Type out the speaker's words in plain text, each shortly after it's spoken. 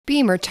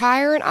Beamer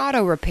Tire and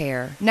Auto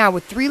Repair, now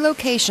with 3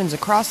 locations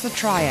across the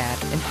Triad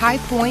in High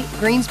Point,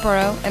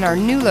 Greensboro, and our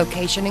new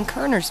location in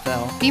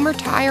Kernersville. Beamer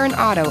Tire and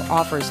Auto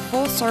offers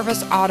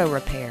full-service auto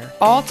repair,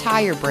 all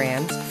tire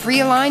brands,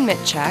 free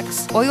alignment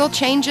checks, oil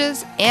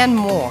changes, and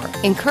more.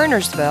 In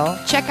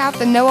Kernersville, check out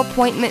the no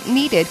appointment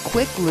needed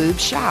Quick Lube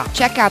shop.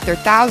 Check out their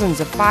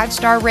thousands of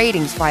 5-star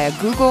ratings via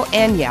Google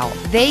and Yelp.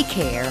 They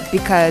care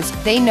because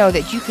they know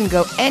that you can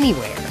go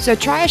anywhere. So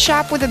try a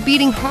shop with a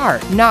beating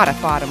heart, not a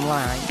bottom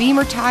line.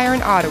 Beamer Tire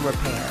and Auto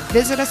Repair.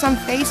 Visit us on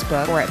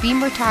Facebook or at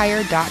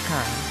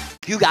beamertire.com.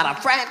 You got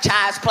a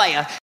franchise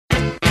player.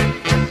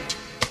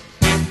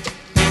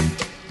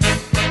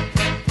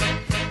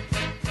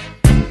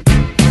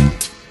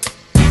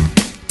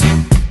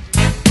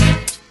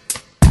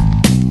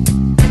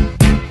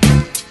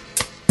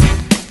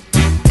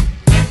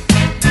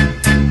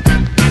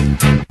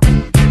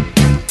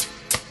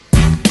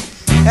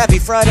 Happy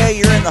Friday,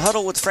 you're in the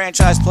huddle with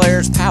Franchise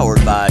Players,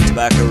 powered by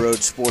Tobacco Road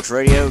Sports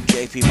Radio.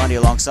 JP Monday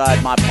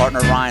alongside my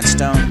partner Ryan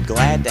Stone.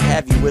 Glad to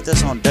have you with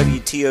us on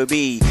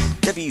WTOB,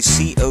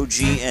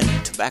 WCOG, and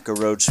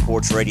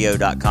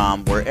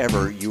TobaccoRoadSportsRadio.com,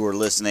 wherever you are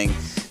listening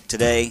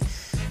today.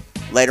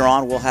 Later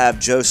on, we'll have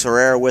Joe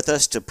Serrera with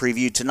us to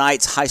preview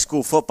tonight's high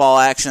school football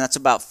action. That's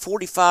about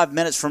 45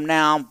 minutes from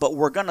now, but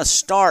we're going to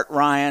start,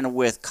 Ryan,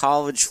 with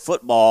college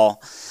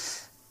football,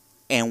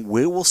 and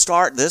we will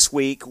start this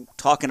week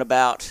talking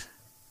about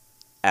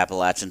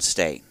Appalachian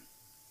State.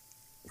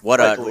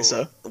 What an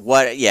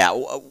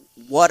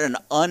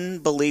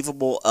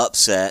unbelievable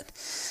upset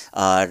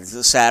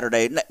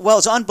Saturday. Well,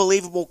 it's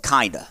unbelievable,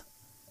 kinda.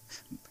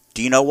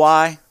 Do you know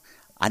why?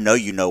 I know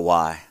you know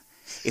why.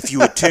 If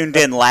you had tuned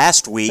in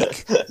last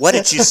week, what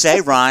did you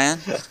say, Ryan?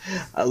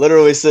 I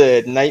literally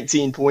said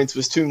 19 points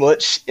was too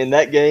much in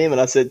that game, and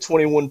I said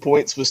 21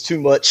 points was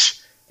too much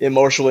in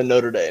Marshall and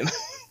Notre Dame.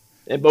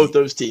 And both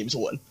those teams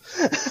won.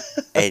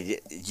 And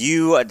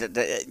you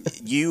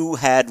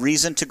had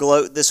reason to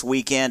gloat this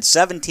weekend.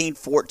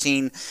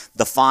 17-14,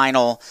 the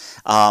final.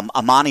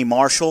 Amani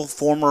Marshall,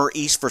 former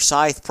East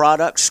Forsyth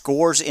product,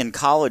 scores in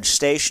College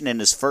Station in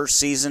his first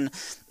season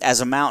as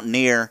a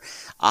Mountaineer.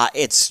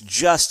 It's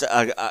just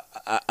a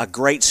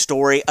great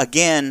story,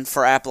 again,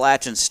 for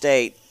Appalachian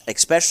State,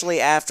 especially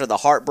after the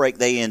heartbreak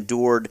they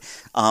endured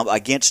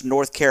against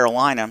North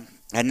Carolina.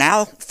 And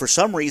now, for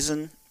some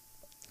reason,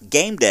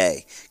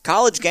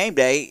 college game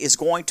day is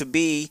going to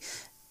be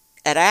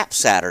at App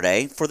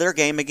Saturday for their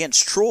game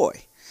against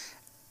Troy.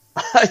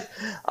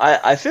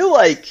 I feel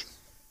like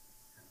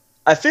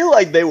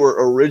they were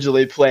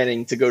originally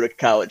planning to go to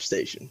College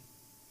Station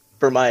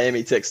for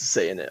Miami, Texas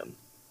A&M,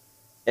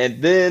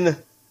 and then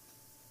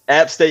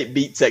App State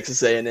beat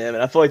Texas A&M, and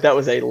I feel like that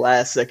was a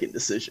last-second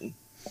decision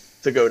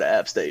to go to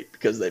App State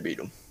because they beat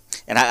them.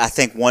 And I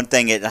think one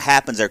thing that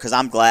happens there, because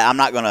I'm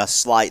not going to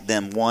slight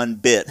them one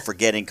bit for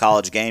getting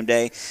College game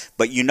day,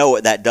 but you know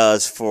what that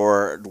does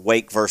for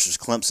Wake versus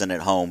Clemson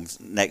at home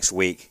next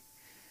week.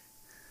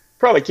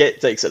 Probably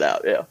takes it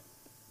out, yeah.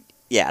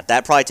 Yeah,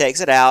 that probably takes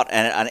it out,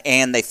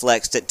 and they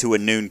flexed it to a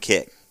noon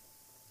kick.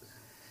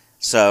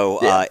 So,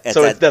 it's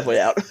definitely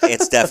out.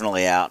 It's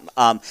definitely out.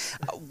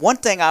 One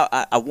thing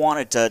I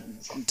wanted to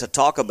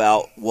talk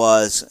about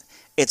was,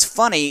 it's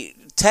funny,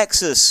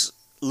 Texas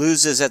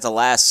loses at the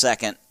last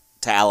second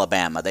to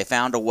Alabama. They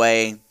found a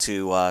way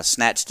to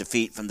snatch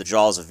defeat from the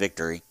jaws of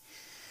victory,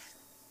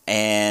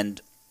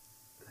 and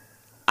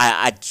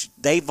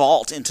they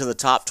vault into the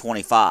top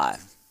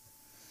 25.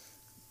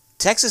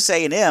 Texas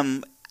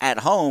A&M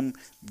at home,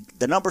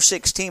 the number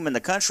 6 team in the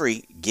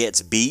country,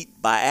 gets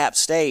beat by App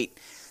State,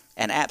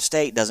 and App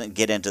State doesn't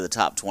get into the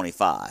top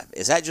 25.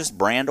 Is that just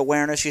brand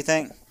awareness, you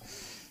think?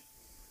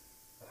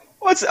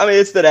 Well,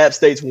 it's that App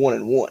State's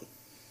 1-1.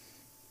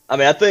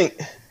 I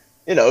think,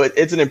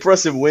 it's an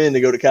impressive win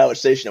to go to College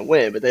Station and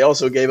win, but they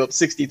also gave up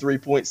 63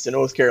 points to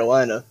North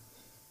Carolina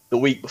the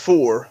week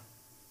before,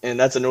 and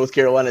that's a North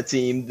Carolina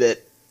team that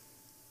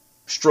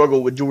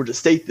struggled with Georgia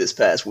State this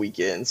past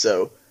weekend.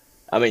 So,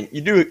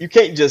 you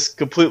can't just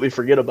completely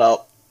forget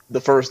about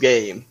the first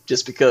game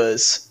just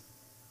because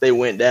they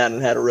went down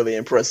and had a really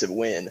impressive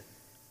win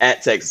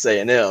at Texas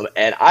A&M.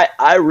 And I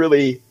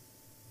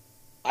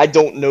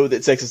don't know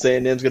that Texas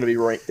A&M is going to be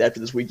ranked after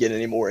this weekend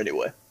anymore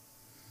anyway.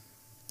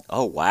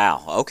 Oh,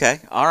 wow.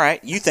 Okay. All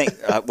right. You think,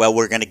 well,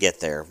 we're going to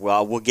get there.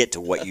 Well, we'll get to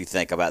what you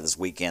think about this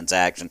weekend's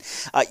action.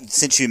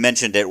 Since you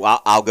mentioned it,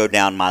 I'll go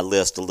down my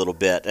list a little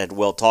bit, and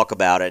we'll talk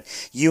about it.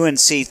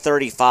 UNC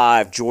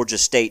 35, Georgia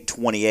State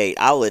 28.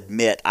 I'll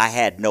admit I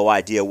had no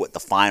idea what the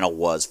final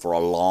was for a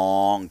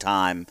long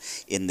time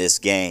in this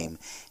game,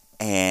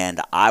 and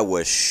I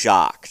was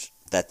shocked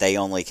that they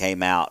only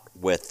came out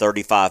with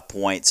 35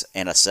 points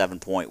and a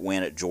 7-point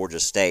win at Georgia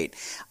State.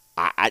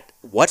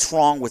 What's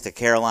wrong with the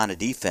Carolina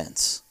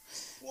defense?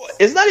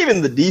 It's not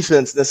even the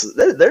defense.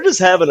 They're just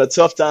having a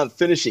tough time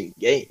finishing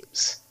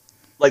games.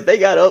 Like, they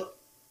got up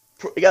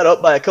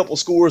by a couple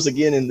scores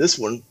again in this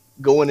one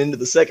going into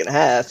the second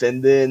half,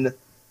 and then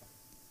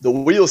the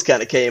wheels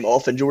kind of came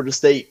off, and Georgia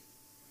State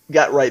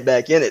got right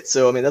back in it.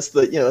 So, that's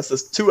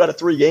the 2 out of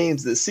 3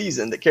 games this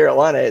season that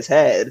Carolina has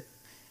had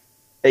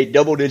a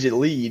double-digit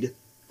lead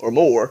or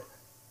more,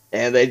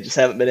 and they just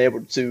haven't been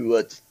able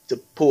to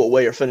pull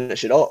away or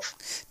finish it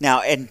off.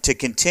 Now, and to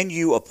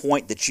continue a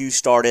point that you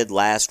started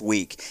last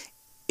week,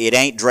 it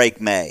ain't Drake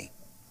May.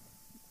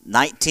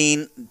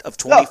 19 of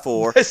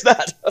 24. No, it's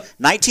not.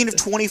 19 of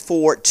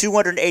 24,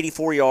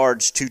 284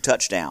 yards, 2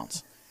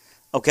 touchdowns.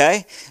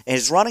 Okay? And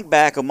his running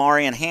back,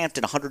 Omarion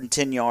Hampton,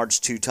 110 yards,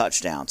 2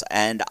 touchdowns.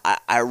 And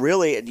I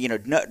really,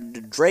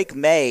 Drake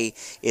May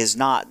is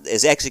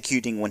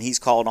executing when he's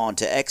called on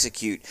to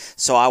execute.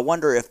 So I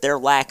wonder if their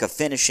lack of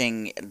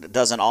finishing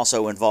doesn't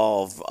also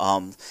involve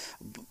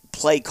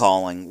play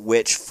calling,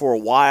 which for a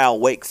while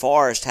Wake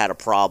Forest had a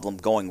problem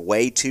going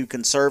way too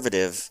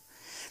conservative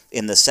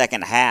in the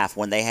second half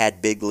when they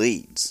had big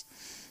leads.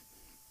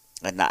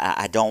 And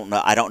I don't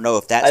know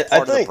if that's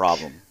part of the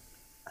problem.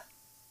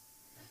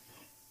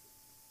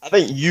 I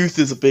think youth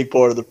is a big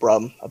part of the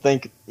problem. I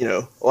think,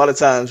 a lot of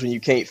times when you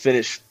can't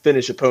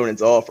finish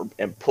opponents off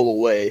and pull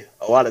away,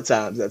 a lot of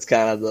times that's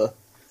kind of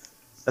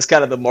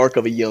the mark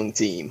of a young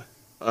team,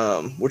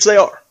 which they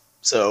are.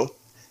 So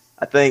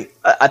I think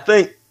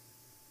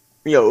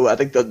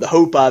the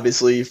hope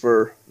obviously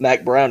for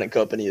Mack Brown and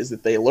company is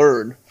that they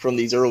learn from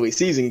these early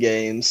season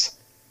games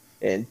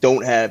and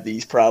don't have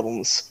these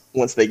problems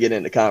once they get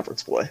into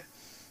conference play.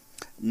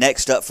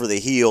 Next up for the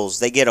Heels,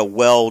 they get a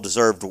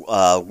well-deserved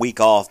week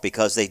off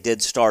because they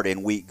did start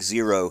in week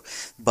 0.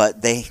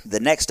 But the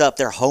next up,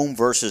 they're home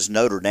versus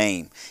Notre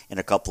Dame in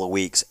a couple of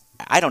weeks.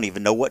 I don't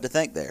even know what to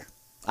think there.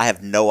 I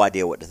have no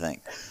idea what to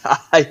think.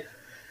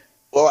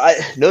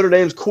 Notre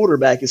Dame's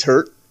quarterback is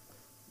hurt.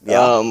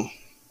 Yeah.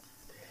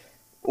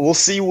 We'll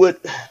see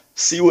what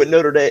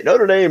Notre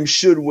Dame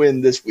should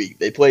win this week.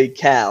 They play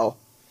Cal.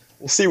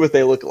 We'll see what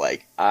they look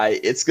like.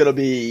 It's going to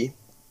be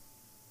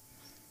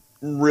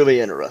really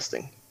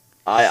interesting.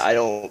 You're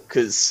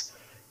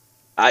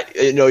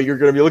going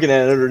to be looking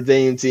at a Notre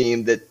Dame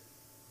team that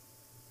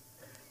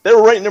they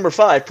were ranked number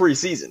 5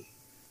 preseason.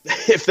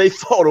 If they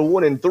fall to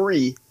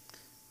 1-3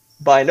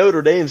 by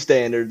Notre Dame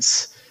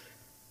standards,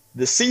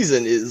 the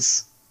season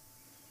is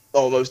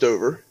almost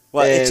over.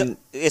 Well,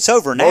 it's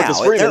over now. Marcus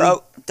Freeman,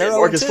 they're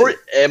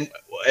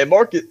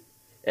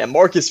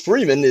Marcus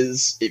Freeman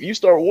is. If you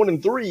start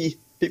 1-3,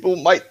 people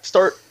might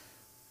start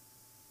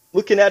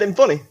looking at him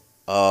funny.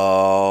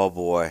 Oh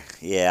boy,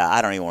 yeah.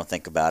 I don't even want to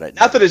think about it.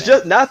 Not that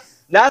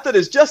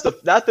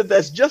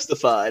that's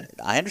justified.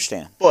 I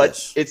understand, but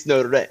yes. It's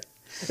Notre Dame.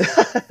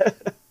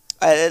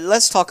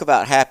 Let's talk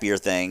about happier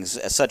things,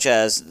 such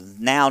as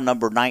now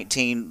number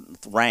 19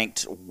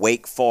 ranked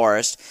Wake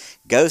Forest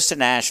goes to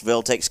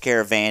Nashville, takes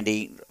care of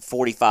Vandy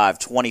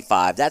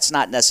 45-25. That's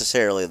not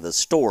necessarily the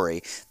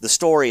story. The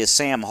story is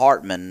Sam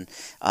Hartman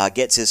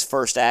gets his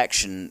first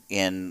action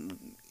in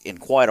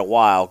quite a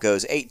while,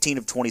 goes 18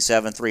 of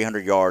 27,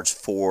 300 yards,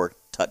 4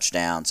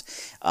 touchdowns.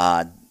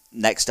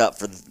 Next up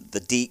for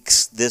the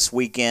Deacs this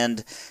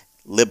weekend,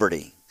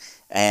 Liberty.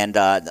 And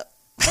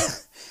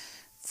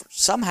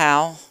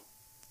somehow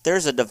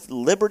there's a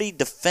Liberty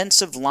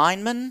defensive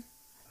lineman.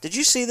 Did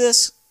you see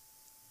this?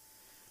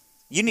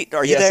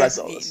 Are you there? I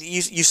saw this.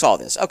 You saw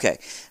this. Okay.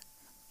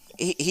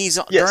 He's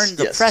during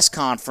the press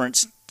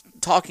conference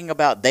talking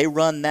about they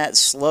run that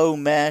slow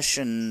mesh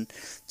and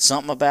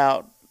something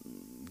about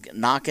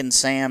knocking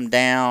Sam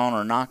down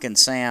or knocking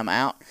Sam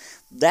out.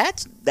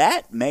 That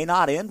may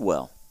not end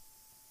well.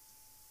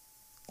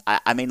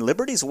 I mean,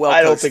 Liberty's a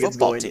well-coached football team. I don't think it's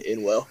going to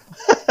end well.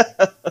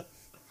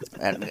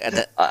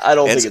 I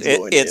don't think it's going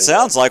to end It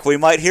sounds like we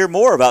might hear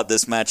more about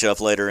this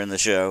matchup later in the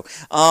show.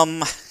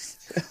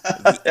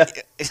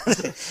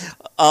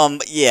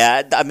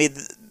 Yeah, I mean,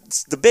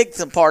 the big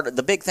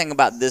thing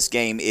about this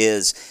game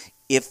is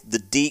if the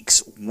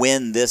Deacs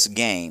win this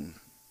game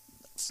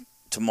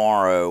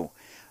tomorrow,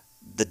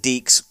 the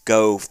Deacs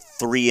go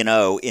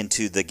 3-0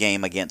 into the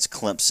game against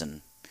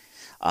Clemson,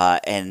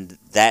 and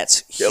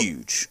that's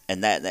huge.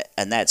 And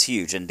that's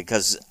huge, and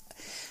because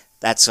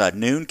that's a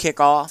noon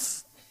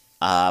kickoff,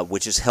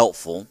 which is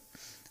helpful.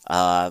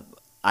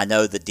 I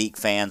know the Deke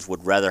fans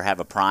would rather have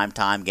a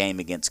primetime game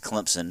against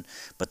Clemson,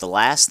 but the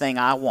last thing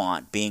I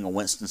want, being a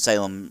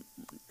Winston-Salem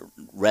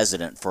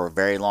resident for a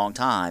very long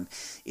time,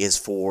 is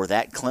for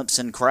that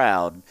Clemson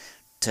crowd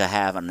to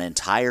have an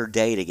entire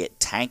day to get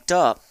tanked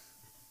up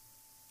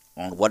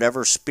on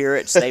whatever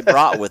spirits they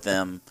brought with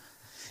them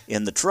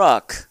in the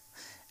truck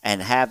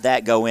and have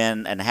that go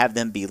in and have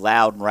them be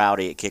loud and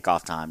rowdy at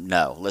kickoff time.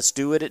 No, let's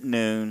do it at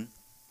noon.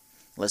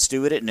 Let's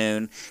do it at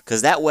noon,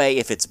 because that way,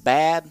 if it's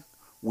bad,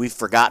 we've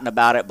forgotten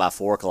about it by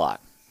 4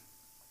 o'clock.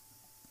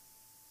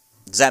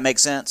 Does that make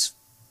sense?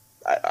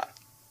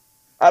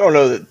 I don't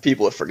know that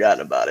people have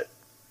forgotten about it.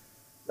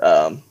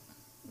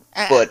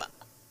 But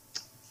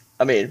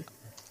I mean,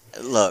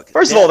 look.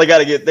 First of all, they got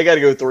to go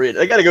 3.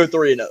 They got to go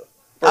 3-0.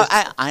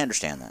 I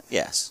understand that.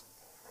 Yes,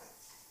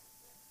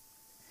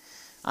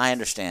 I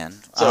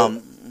understand.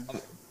 So,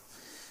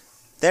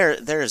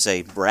 there's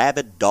a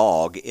rabid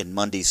dog in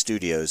Mundy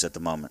Studios at the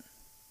moment.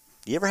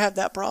 You ever have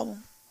that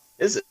problem?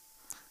 Is it?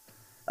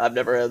 I've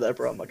never had that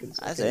problem.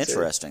 That's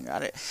interesting.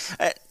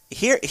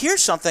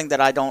 Here's something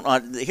that I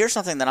don't. Here's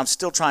something that I'm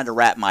still trying to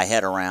wrap my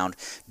head around.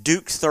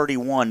 Duke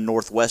 31,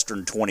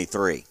 Northwestern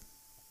 23.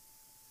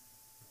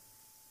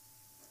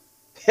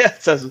 Yeah,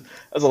 that's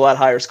a lot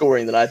higher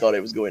scoring than I thought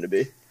it was going to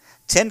be.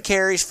 10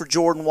 carries for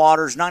Jordan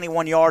Waters,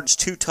 91 yards,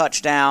 2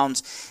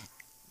 touchdowns.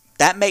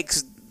 That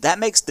makes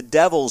the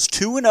Devils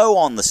 2-0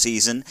 on the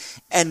season.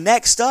 And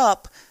next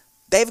up,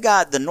 they've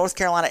got the North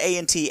Carolina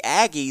A&T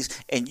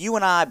Aggies, and you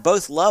and I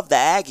both love the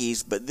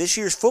Aggies, but this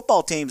year's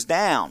football team's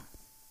down.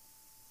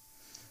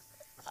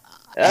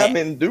 I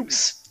mean,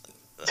 Duke's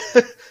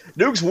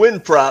win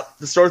prop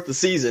to start the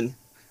season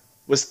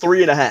was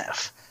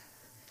 3.5.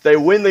 If they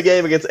win the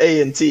game against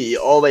A&T,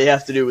 all they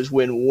have to do is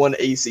win one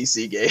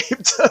ACC game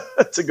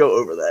to go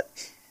over that.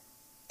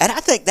 And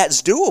I think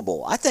that's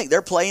doable. I think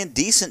they're playing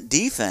decent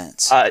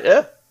defense.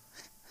 Yeah.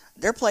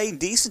 They're playing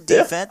decent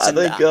defense.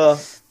 Yeah,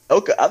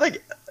 I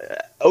think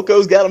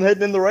Oko's got them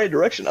heading in the right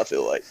direction, I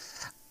feel like.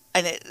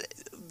 And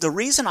the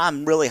reason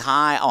I'm really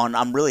high on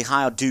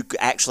Duke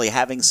actually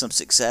having some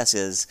success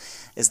is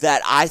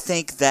that I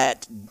think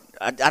that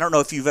I don't know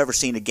if you've ever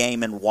seen a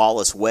game in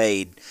Wallace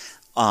Wade.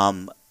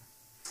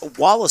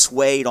 Wallace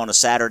Wade on a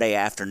Saturday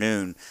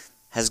afternoon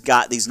has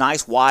got these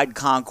nice wide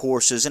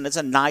concourses, and it's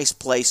a nice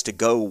place to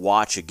go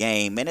watch a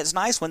game. And it's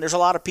nice when there's a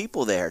lot of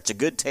people there. It's a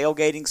good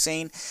tailgating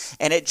scene,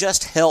 and it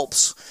just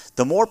helps.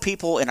 The more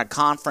people in a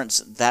conference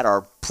that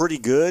are pretty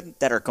good,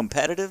 that are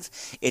competitive,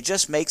 it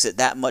just makes it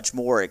that much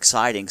more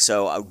exciting.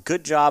 So a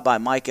good job by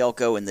Mike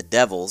Elko and the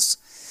Devils.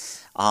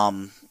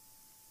 And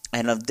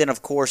then,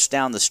 of course,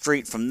 down the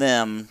street from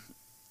them,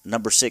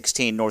 number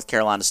 16, North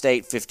Carolina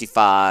State,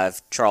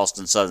 55,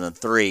 Charleston Southern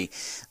 3.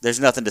 There's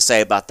nothing to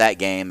say about that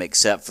game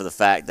except for the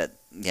fact that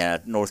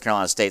North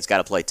Carolina State's got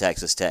to play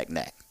Texas Tech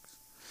next.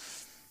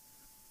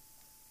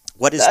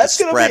 What is the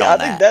spread on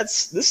that? I think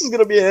this is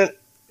going to be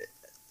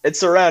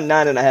it's around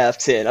 9.5,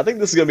 10. I think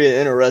this is going to be an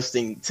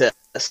interesting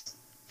test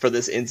for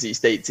this NC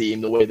State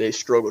team, the way they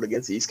struggled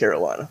against East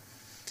Carolina.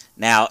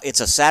 Now, it's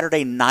a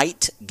Saturday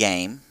night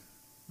game,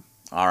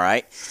 all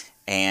right,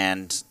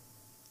 and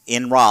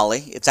in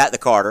Raleigh. It's at the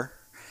Carter.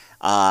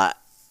 That's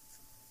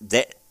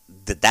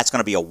going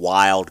to be a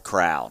wild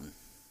crowd.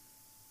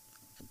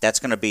 That's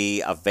going to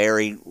be a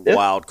very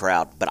wild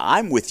crowd. But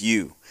I'm with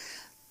you.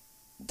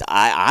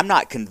 I'm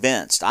not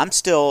convinced. I'm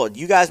still.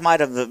 You guys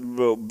might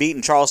have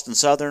beaten Charleston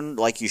Southern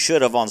like you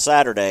should have on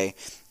Saturday,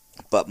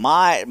 but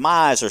my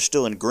eyes are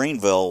still in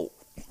Greenville,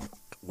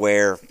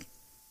 where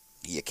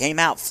you came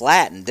out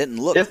flat and didn't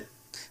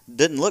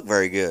look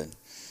very good.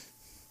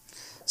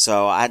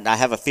 So I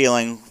have a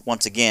feeling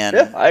once again.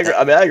 Yeah, I agree.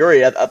 I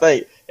agree. I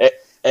think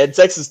and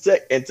Texas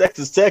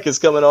Tech is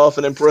coming off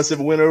an impressive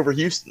win over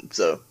Houston.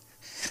 So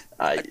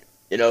I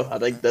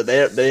think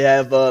that they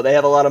have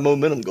a lot of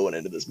momentum going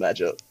into this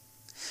matchup.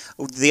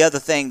 The other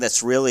thing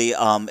that's really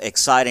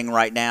exciting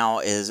right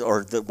now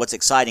what's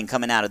exciting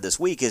coming out of this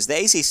week is the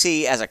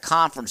ACC as a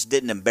conference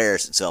didn't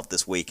embarrass itself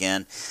this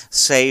weekend,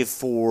 save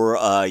for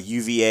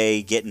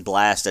UVA getting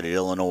blasted at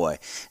Illinois.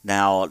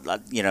 Now,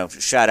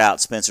 shout out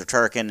Spencer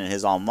Turkin and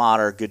his alma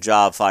mater. Good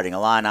job fighting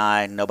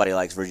Illini. Nobody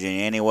likes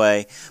Virginia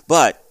anyway.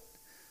 But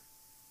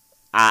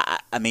I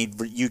mean,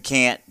 you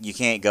can't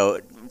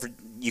go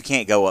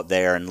up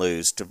there and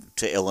lose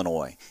to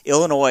Illinois.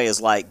 Illinois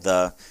is like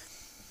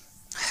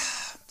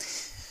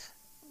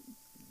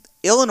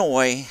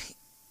Illinois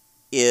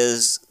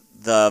is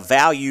the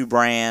value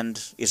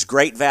brand, is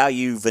great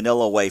value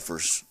vanilla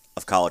wafers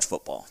of college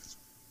football.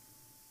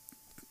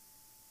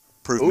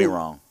 Prove me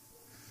wrong.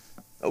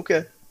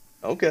 Okay.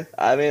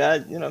 I mean,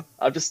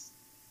 that's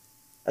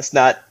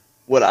not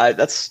what I'm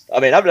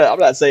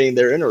not saying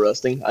they're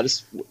interesting.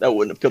 That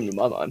wouldn't have come to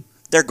my mind.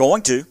 They're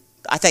going to.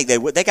 I think they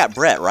would. They got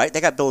Brett, right? They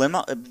got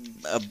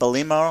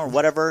Bielema or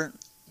whatever.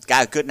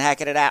 Guy who couldn't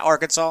hack it at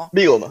Arkansas.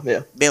 Bielema,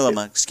 yeah.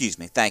 Bielema, excuse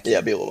me. Thank you.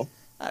 Yeah, Bielema.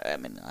 I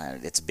mean,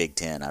 it's Big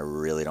Ten. I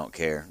really don't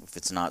care if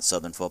it's not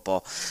Southern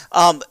football.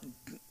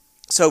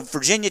 So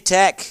Virginia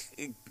Tech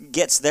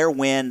gets their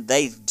win.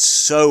 They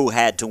so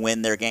had to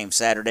win their game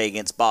Saturday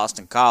against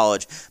Boston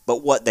College,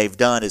 but what they've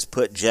done is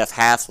put Jeff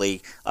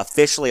Hafley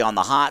officially on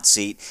the hot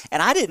seat,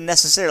 and I didn't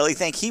necessarily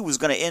think he was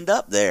going to end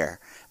up there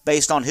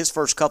based on his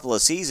first couple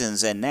of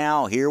seasons, and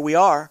now here we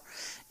are.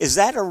 Do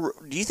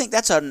you think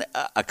that's a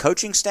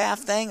coaching staff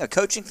thing, a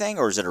coaching thing,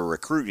 or is it a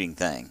recruiting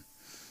thing?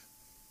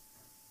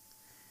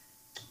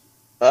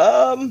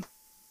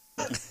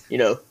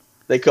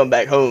 They come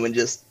back home and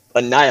just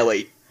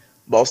annihilate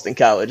Boston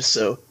College.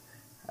 So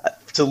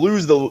to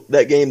lose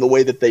that game the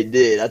way that they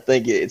did, I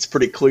think it's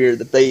pretty clear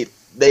that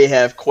they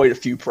have quite a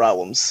few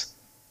problems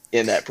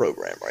in that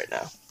program right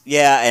now.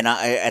 Yeah, and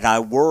I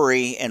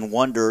worry and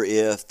wonder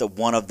if the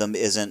one of them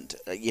isn't,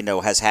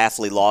 has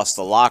Hafley lost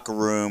the locker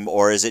room,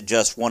 or is it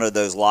just one of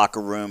those locker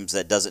rooms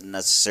that doesn't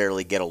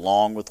necessarily get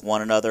along with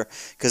one another?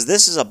 Because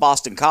this is a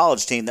Boston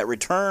College team that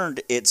returned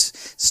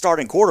its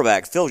starting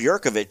quarterback. Phil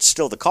Yurkovich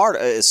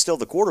is still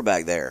the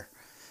quarterback there.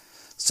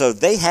 So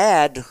they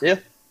had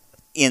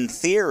in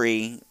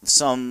theory,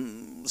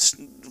 some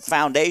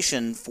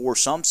foundation for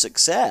some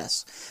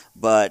success.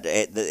 But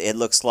it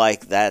looks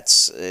like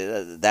that's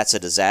a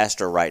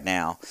disaster right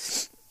now.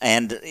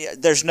 And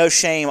there's no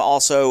shame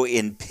also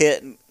in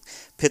Pitt.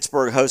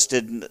 Pittsburgh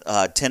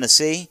hosted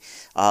Tennessee,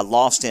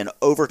 lost in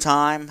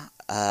overtime.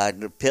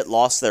 Pitt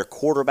lost their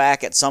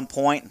quarterback at some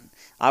point,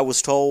 I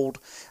was told.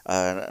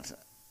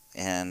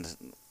 And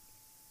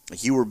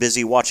you were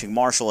busy watching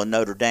Marshall and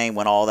Notre Dame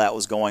when all that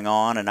was going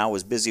on, and I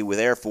was busy with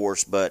Air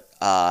Force. But,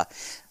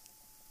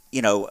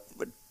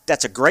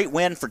 that's a great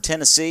win for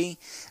Tennessee.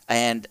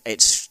 And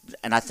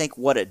I think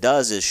what it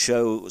does is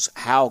shows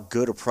how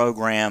good a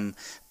program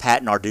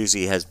Pat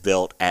Narduzzi has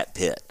built at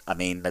Pitt. I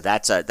mean,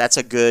 that's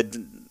a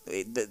good.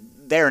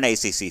 They're an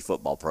ACC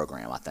football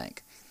program, I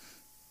think.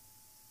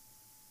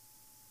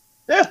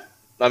 Yeah,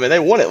 I mean they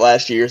won it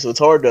last year, so it's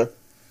hard to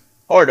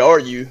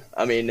argue.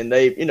 I mean, and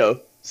they,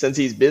 since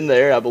he's been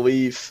there, I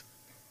believe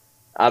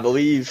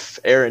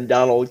Aaron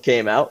Donald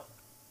came out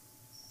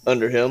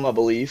under him. I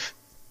believe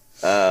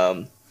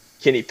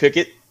Kenny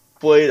Pickett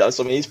played. I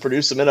mean, he's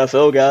produced some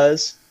NFL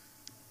guys.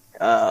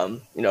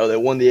 They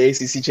won the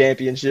ACC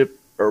championship,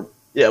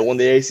 won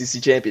the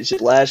ACC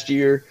championship last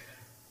year.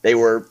 They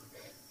were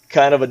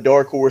kind of a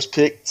dark horse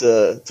pick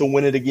to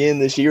win it again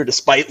this year,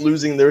 despite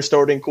losing their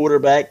starting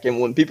quarterback.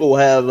 And when people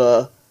have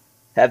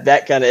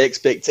that kind of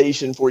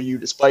expectation for you,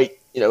 despite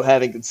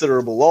having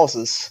considerable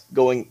losses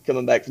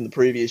coming back from the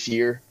previous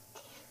year,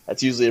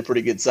 that's usually a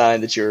pretty good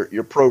sign that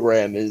your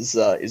program is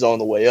on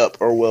the way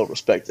up or well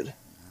respected.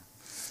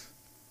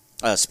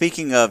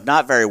 Speaking of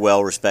not very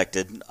well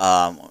respected,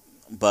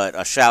 but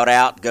a shout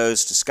out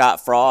goes to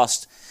Scott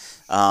Frost,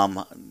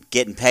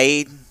 getting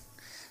paid.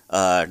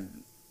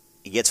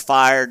 He gets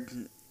fired,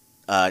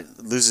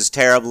 loses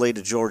terribly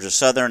to Georgia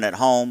Southern at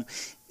home.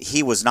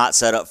 He was not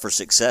set up for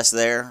success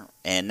there,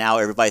 and now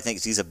everybody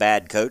thinks he's a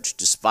bad coach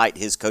despite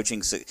his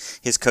coaching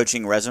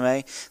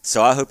resume.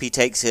 So I hope he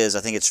takes I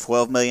think it's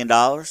 $12 million.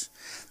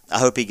 I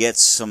hope he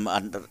gets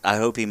I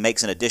hope he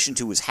makes an addition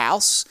to his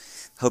house.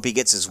 Hope he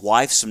gets his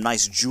wife some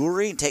nice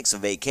jewelry and takes a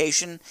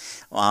vacation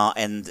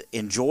and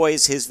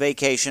enjoys his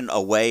vacation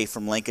away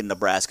from Lincoln,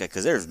 Nebraska,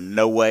 because there's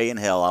no way in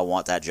hell I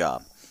want that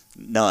job.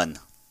 None.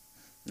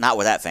 Not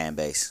with that fan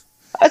base.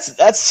 That's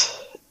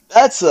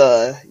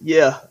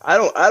yeah. I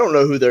don't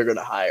know who they're going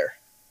to hire.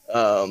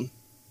 I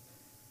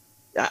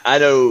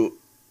know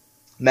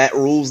Matt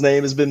Rule's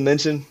name has been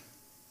mentioned.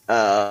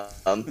 Yeah,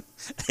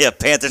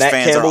 Panthers Matt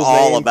fans Campbell's are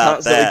all name about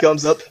constantly that.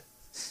 Comes up.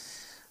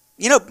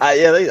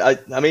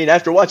 I mean,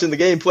 after watching the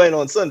game playing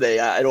on Sunday,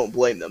 I don't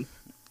blame them.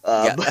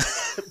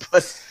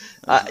 But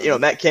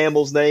Matt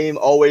Campbell's name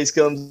always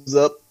comes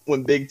up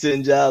when Big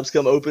Ten jobs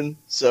come open.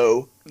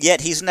 So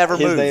yet he's never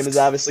moved. His name has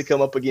obviously come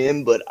up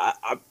again, but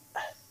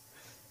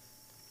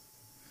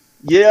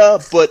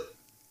but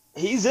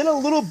he's in a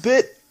little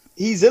bit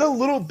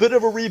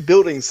of a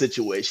rebuilding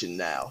situation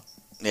now.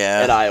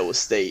 Yeah. At Iowa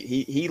State,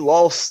 he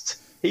lost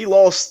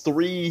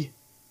 3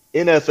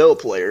 NFL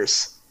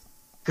players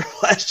for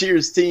last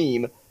year's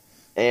team,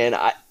 and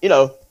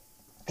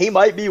he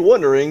might be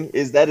wondering,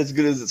 is that as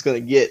good as it's going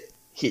to get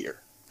here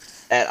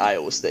at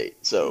Iowa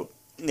State? So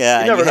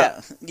yeah,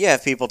 you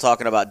have people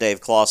talking about Dave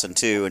Clawson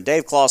too, and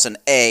Dave Clawson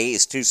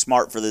is too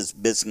smart for this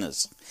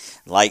business.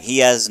 Like, he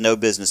has no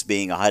business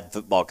being a head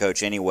football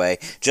coach anyway,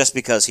 just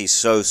because he's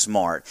so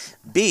smart.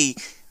 B,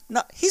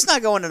 no, he's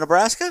not going to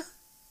Nebraska.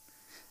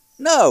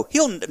 No,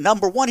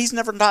 number one, he's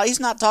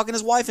not talking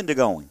his wife into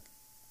going.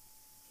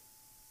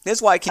 That's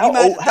why. Can you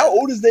imagine? How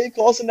old is Dave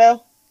Clawson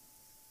now?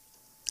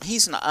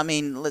 He's not. I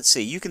mean, let's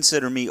see. You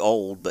consider me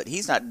old, but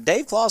he's not.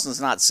 Dave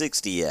Clawson's not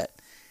 60 yet.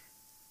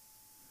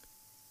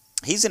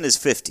 He's in his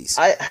 50s.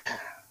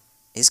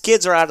 His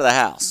kids are out of the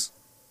house.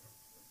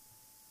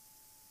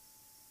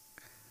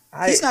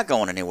 He's not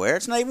going anywhere.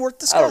 It's not even worth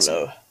discussing. I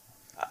don't know.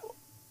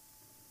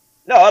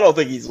 No, I don't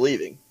think he's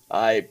leaving.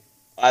 I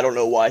don't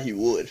know why he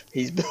would.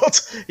 He's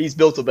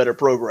built a better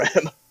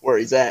program where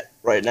he's at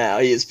right now.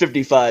 He is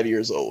 55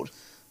 years old.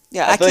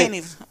 Yeah, I can't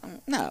even.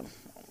 No.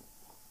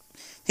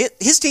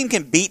 His team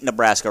can beat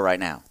Nebraska right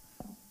now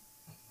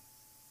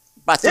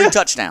by 3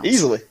 touchdowns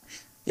easily.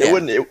 Yeah.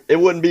 It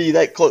wouldn't be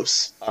that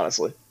close,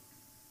 honestly.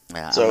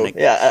 Yeah, so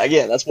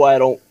again, that's why I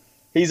don't.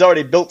 He's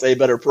already built a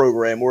better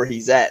program where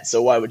he's at.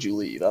 So why would you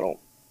leave? I don't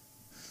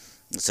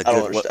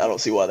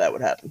see why that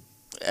would happen.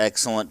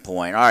 Excellent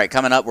point. All right,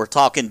 coming up, we're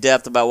talking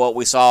depth about what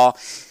we saw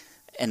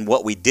and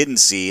what we didn't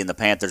see in the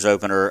Panthers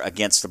opener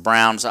against the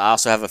Browns. I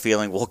also have a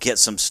feeling we'll get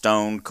some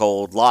stone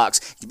cold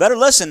locks. You better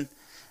listen,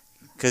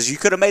 because you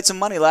could have made some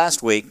money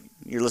last week.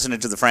 You're listening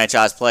to the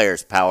Franchise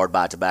Players, powered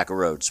by Tobacco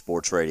Road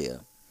Sports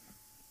Radio.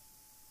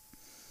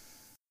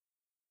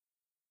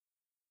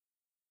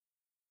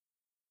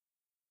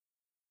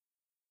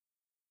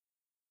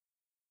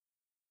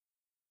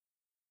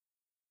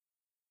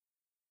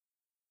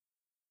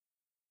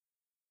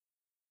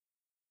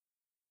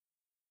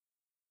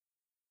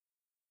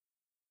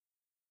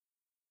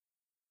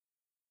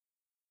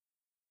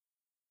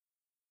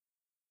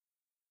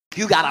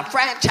 You got a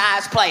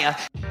franchise player.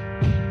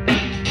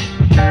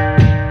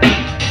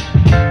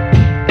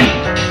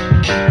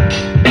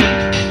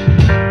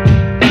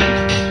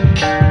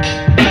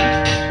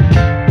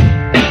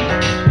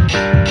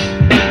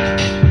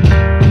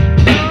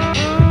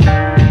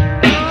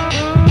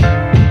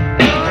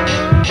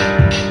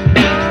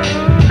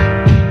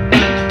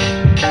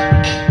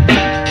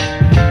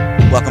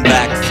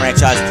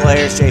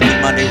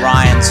 JP Monday,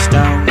 Ryan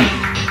Stone.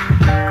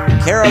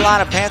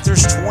 Carolina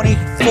Panthers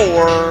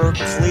 24,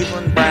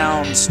 Cleveland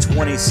Browns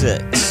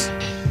 26.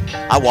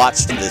 I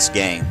watched this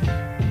game,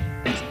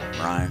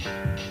 Ryan.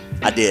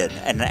 I did,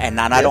 and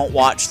I don't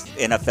watch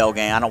NFL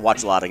games. I don't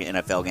watch a lot of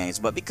NFL games,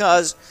 but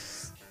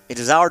because it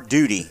is our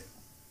duty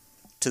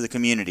to the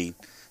community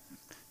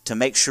to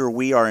make sure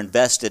we are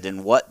invested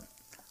in what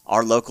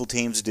our local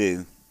teams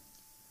do,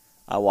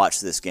 I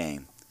watched this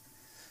game.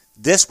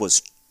 This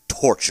was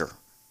torture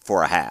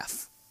for a half.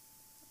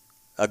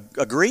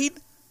 Agreed?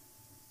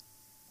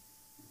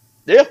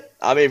 Yeah,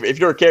 I mean, if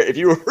you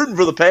were rooting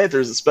for the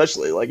Panthers,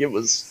 especially, like it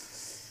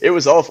was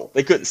awful.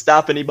 They couldn't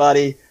stop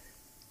anybody.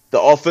 The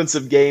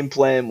offensive game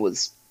plan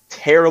was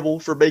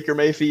terrible for Baker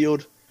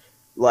Mayfield.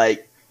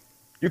 Like,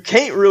 you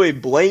can't really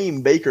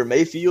blame Baker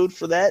Mayfield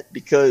for that,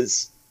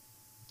 because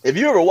if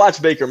you ever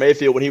watched Baker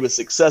Mayfield when he was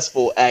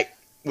successful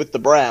with the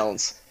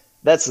Browns,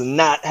 that's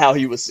not how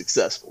he was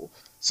successful.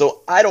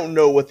 So I don't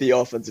know what the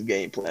offensive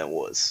game plan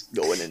was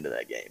going into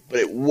that game, but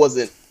it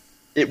wasn't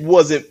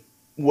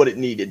what it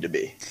needed to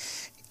be.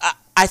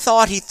 I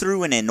thought he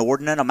threw an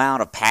inordinate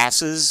amount of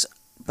passes,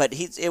 but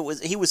he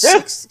was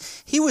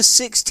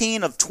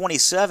 16 of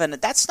 27.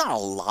 That's not a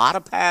lot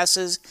of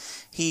passes.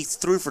 He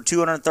threw for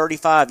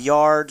 235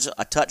 yards,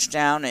 a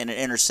touchdown, and an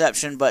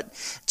interception. But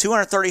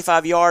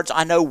 235 yards,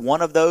 I know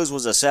one of those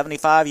was a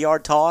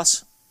 75-yard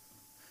toss,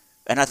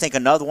 and I think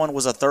another one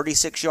was a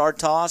 36-yard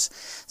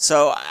toss.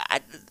 So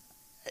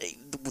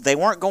they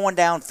weren't going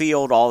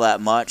downfield all that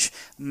much.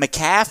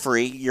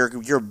 McCaffrey,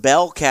 your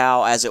bell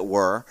cow, as it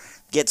were,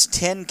 gets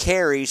 10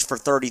 carries for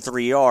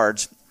 33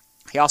 yards.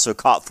 He also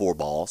caught 4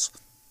 balls.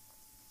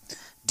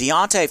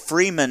 Deontay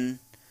Freeman,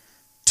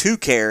 2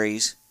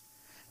 carries.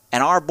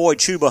 And our boy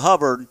Chuba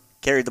Hubbard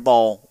carried the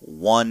ball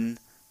 1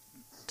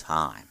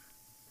 time.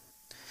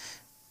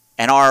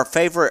 And our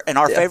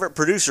favorite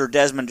producer,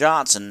 Desmond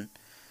Johnson,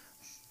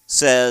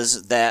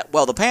 says that,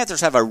 well, the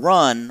Panthers have a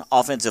run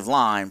offensive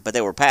line, but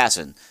they were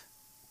passing.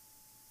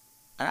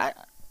 And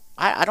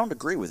I don't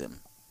agree with him.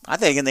 I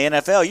think in the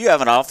NFL you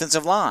have an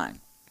offensive line.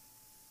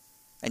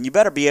 And you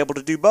better be able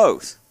to do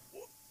both.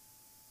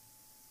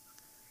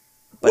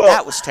 But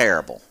that was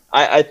terrible.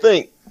 I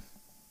think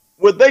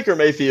with Baker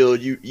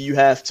Mayfield, you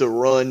have to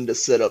run to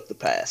set up the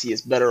pass. He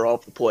is better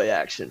off the play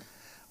action.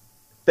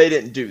 They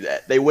didn't do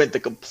that. They went the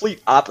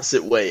complete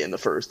opposite way in the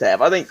first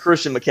half. I think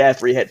Christian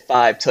McCaffrey had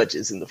 5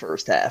 touches in the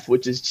first half,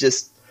 which is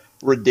just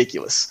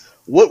ridiculous.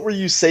 What were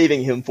you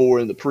saving him for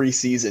in the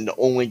preseason to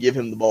only give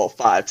him the ball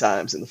 5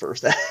 times in the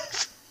first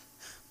half?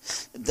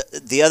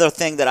 The other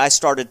thing that I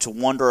started to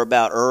wonder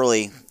about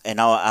early, and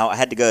I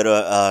had to go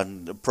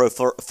to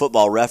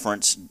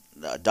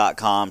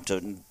ProFootballReference.com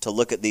to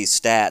look at these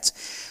stats.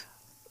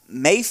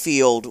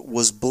 Mayfield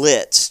was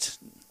blitzed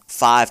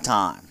 5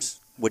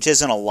 times, which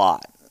isn't a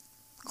lot.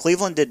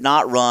 Cleveland did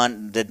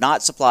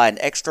not supply an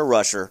extra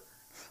rusher,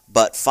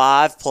 but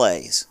 5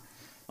 plays.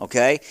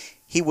 Okay,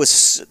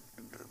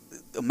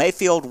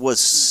 Mayfield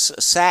was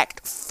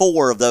sacked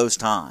 4 of those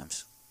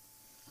times.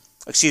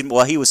 Excuse me,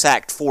 well, he was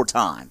sacked 4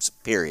 times,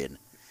 period.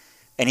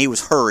 And he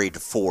was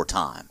hurried 4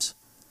 times.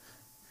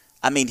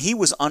 I mean, he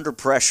was under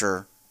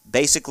pressure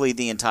basically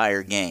the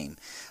entire game.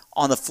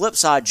 On the flip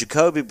side,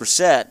 Jacoby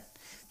Brissett,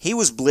 he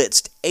was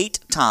blitzed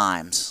 8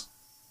 times.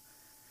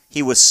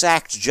 He was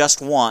sacked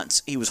just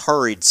once. He was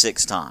hurried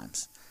 6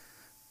 times.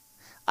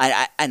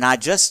 I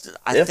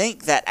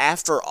think that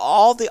after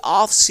all the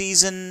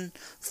off-season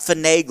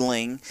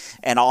finagling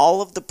and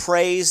all of the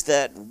praise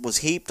that was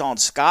heaped on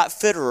Scott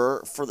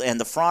Fitterer and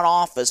the front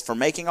office for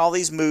making all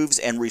these moves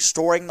and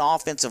restoring the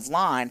offensive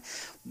line,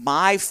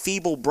 my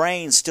feeble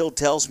brain still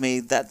tells me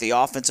that the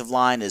offensive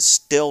line is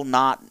still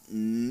not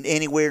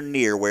anywhere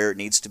near where it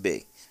needs to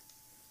be.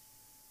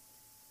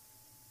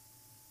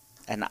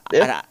 And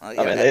they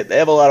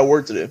have a lot of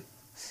work to do.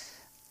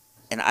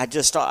 And I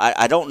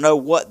don't know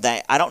what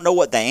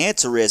the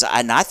answer is.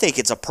 And I think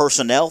it's a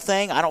personnel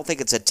thing. I don't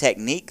think it's a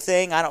technique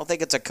thing. I don't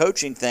think it's a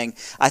coaching thing.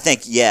 I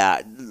think,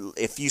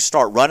 if you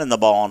start running the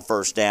ball on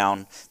first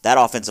down, that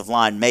offensive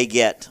line may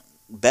get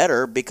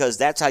better, because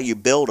that's how you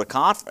build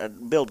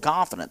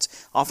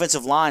confidence.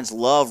 Offensive lines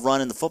love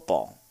running the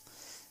football.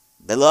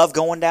 They love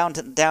going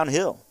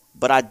downhill.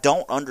 But I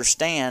don't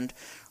understand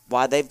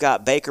why they've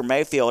got Baker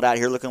Mayfield out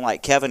here looking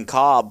like Kevin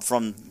Cobb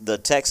from the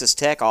Texas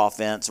Tech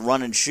offense,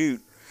 run and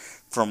shoot,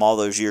 from all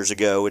those years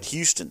ago at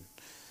Houston.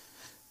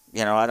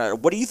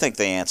 What do you think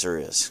the answer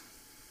is?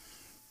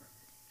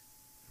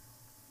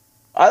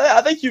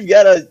 I think you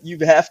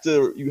have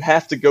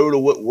to go to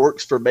what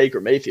works for Baker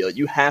Mayfield.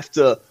 You have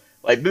to,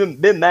 like, Ben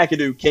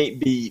McAdoo can't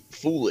be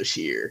foolish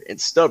here and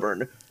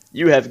stubborn.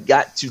 You have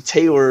got to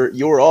tailor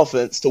your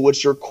offense to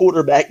what your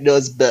quarterback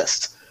does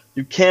best.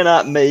 You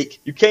cannot fit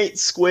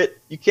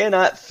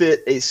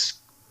a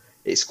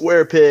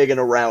square peg in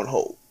a round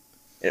hole.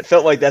 And it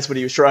felt like that's what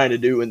he was trying to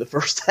do in the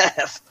first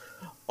half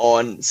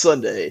on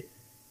Sunday.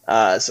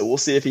 So we'll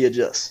see if he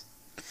adjusts.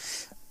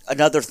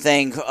 Another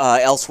thing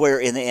elsewhere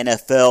in the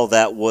NFL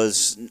that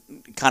was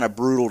kind of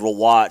brutal to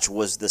watch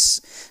was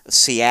this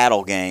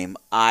Seattle game.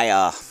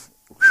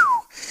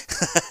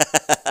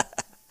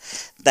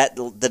 That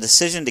the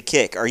decision to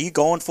kick. Are you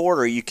going for it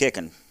or are you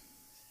kicking?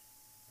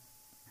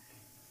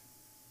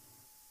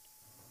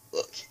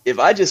 Look, if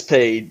I just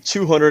paid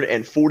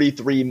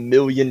 $243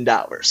 million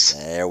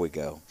There we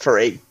go. for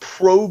a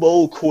Pro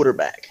Bowl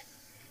quarterback,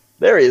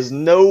 there is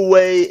no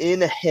way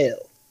in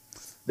hell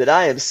that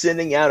I am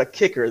sending out a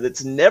kicker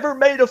that's never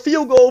made a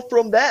field goal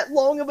from that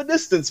long of a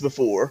distance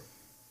before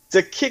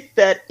to kick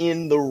that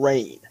in the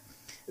rain.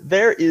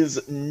 There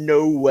is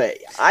no way.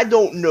 I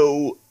don't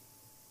know.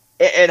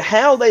 And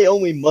how they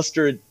only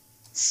mustered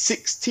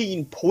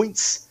 16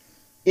 points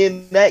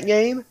in that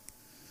game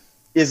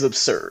is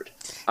absurd.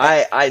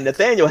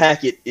 Nathaniel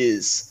Hackett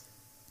is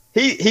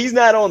he's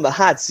not on the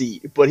hot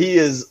seat, but he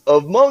is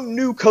among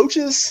new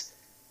coaches.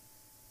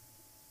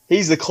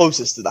 He's the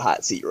closest to the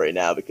hot seat right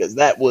now because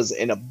that was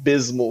an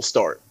abysmal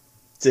start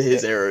to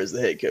his era as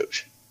the head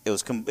coach.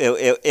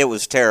 It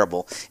was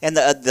terrible. And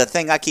the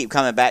thing I keep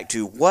coming back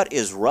to, what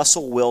is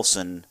Russell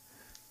Wilson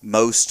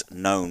most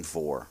known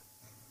for?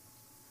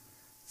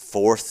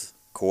 Fourth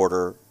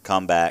quarter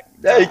comeback.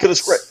 Yeah, he could have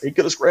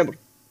scrambled.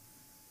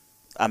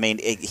 I mean,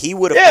 he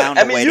would have found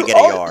a way to get a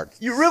yard.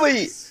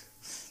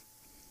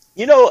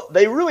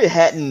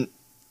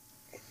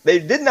 They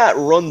did not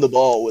run the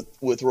ball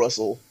with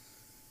Russell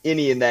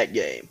any in that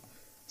game.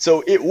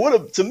 So it would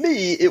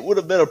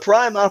have been a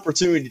prime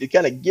opportunity to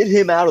kind of get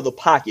him out of the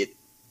pocket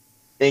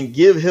and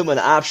give him an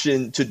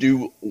option to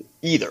do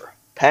either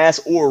pass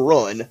or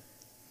run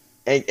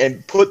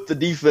and put the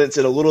defense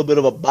in a little bit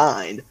of a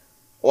bind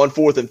on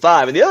 4th and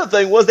 5. And the other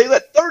thing was they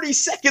let 30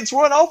 seconds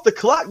run off the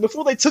clock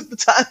before they took the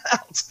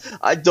timeout.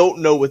 I don't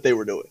know what they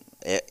were doing.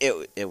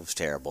 It was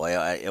terrible.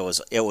 It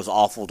was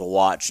awful to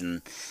watch,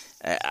 and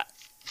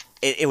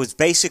it was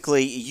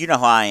basically, you know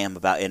how I am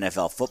about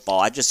NFL football.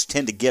 I just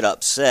tend to get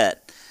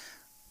upset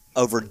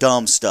over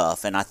dumb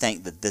stuff, and I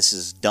think that this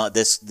is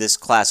this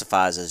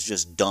classifies as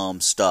just dumb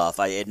stuff.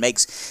 It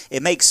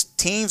makes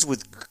teams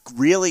with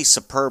really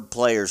superb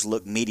players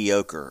look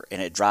mediocre,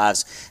 and it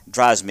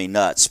drives me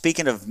nuts.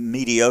 Speaking of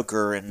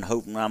mediocre, and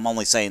I'm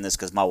only saying this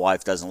because my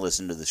wife doesn't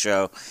listen to the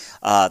show.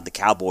 The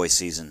Cowboys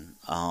season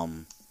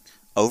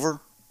over.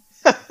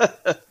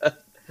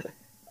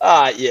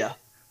 Yeah.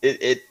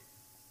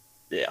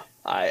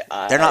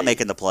 They're not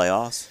making the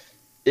playoffs.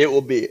 It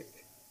will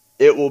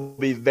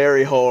be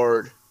very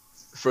hard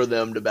for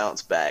them to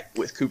bounce back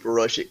with Cooper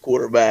Rush at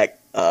quarterback,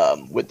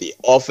 with the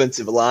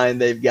offensive line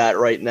they've got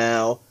right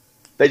now.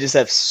 They just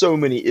have so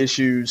many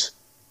issues,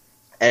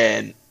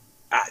 and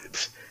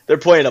they're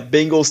playing a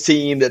Bengals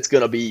team that's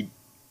going to be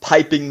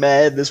piping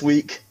mad this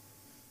week,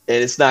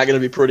 and it's not going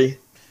to be pretty.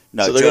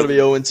 No, so they're going to be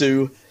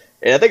 0-2,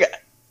 and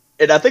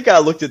I think I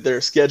looked at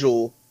their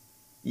schedule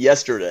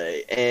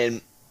yesterday,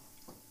 and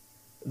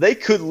they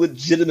could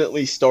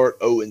legitimately start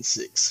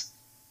 0-6.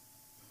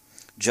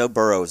 Joe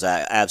Burrow is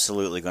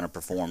absolutely going to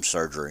perform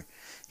surgery.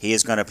 He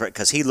is going to,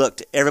 because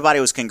everybody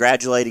was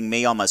congratulating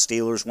me on my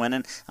Steelers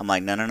winning. I'm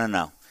like,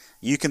 no.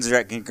 You can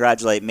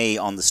congratulate me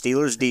on the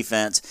Steelers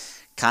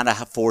defense kind of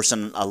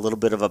forcing a little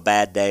bit of a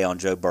bad day on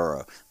Joe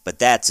Burrow. But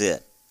that's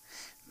it.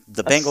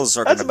 The Bengals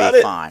are going to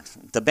be fine.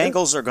 The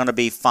Bengals are going to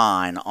be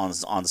fine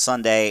on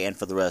Sunday and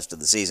for the rest of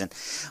the season.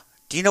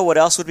 Do you know what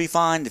else would be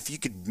fine? If you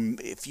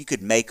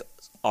could make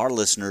our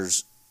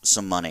listeners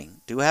some money.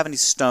 Do we have any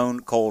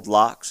stone cold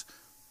locks?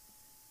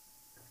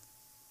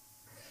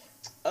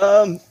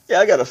 Yeah,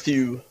 I got a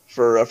few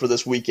for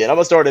this weekend. I'm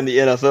gonna start in the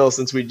NFL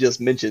since we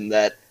just mentioned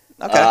that.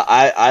 Okay.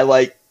 I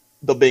like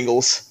the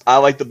Bengals. I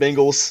like the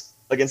Bengals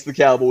against the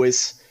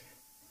Cowboys,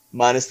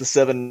 minus the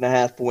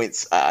 7.5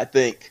 points. I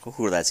think.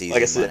 Ooh, that's easy.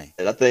 Like I said,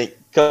 I think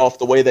cut off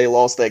the way they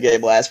lost that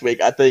game last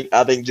week. I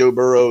think Joe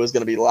Burrow is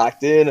going to be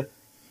locked in.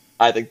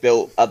 I think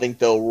they'll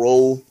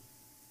roll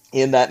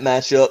in that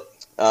matchup.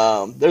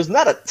 There's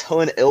not a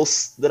ton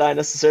else that I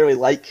necessarily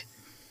like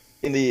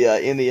in the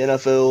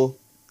NFL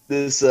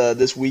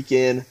this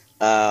weekend.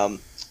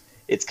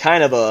 It's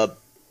kind of a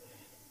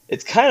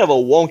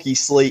wonky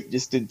slate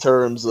just in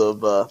terms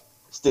of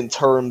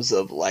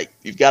like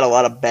you've got a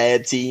lot of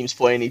bad teams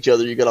playing each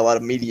other, you've got a lot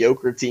of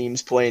mediocre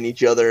teams playing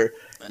each other,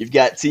 you've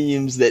got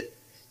teams that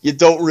you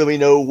don't really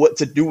know what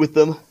to do with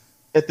them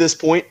at this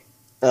point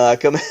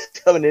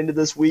coming into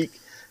this week.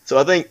 So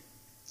I think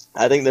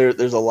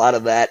there's a lot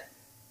of that.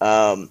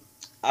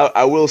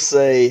 I will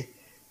say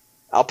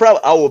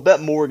I will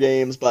bet more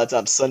games by the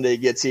time Sunday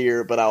gets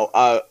here,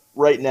 but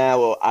right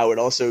now I would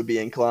also be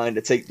inclined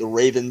to take the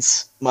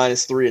Ravens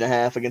minus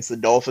 3.5 against the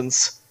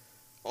Dolphins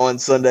on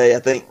Sunday. I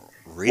think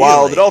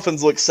while the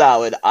Dolphins look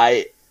solid,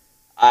 I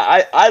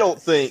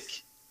don't think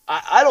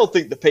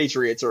the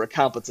Patriots are a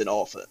competent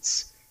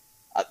offense.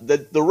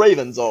 The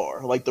Ravens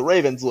are. Like, the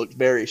Ravens looked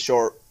very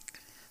sharp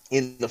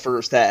in the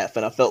first half,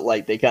 and I felt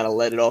like they kind of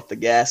let it off the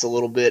gas a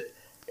little bit,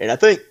 and I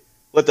think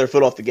let their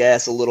foot off the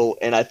gas a little,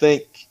 and I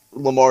think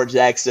Lamar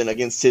Jackson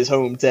against his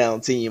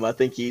hometown team, I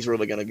think he's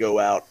really going to go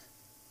out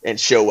and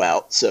show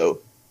out. So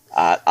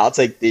I'll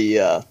take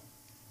the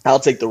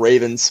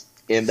Ravens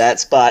in that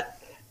spot.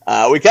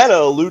 We kind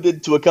of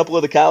alluded to a couple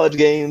of the college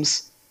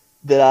games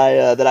that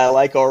I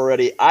like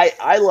already.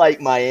 I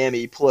like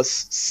Miami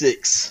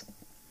 +6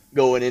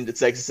 going into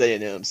Texas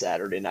A&M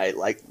Saturday night.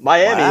 Like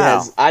Miami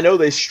has, I know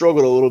they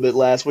struggled a little bit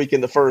last week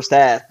in the first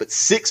half, but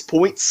 6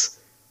 points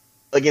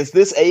against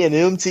this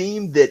A&M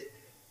team that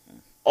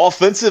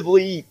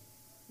offensively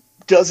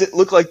doesn't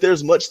look like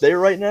there's much there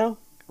right now.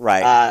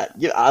 Right.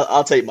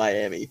 I'll take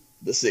Miami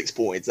the 6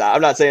 points.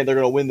 I'm not saying they're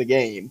going to win the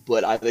game,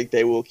 but I think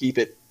they will keep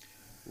it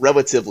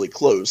relatively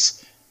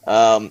close.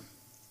 I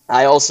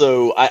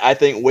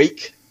think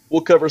Wake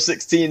will cover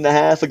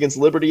 16.5 against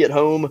Liberty at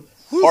home.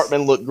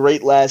 Hartman looked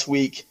great last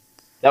week.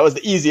 That was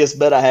the easiest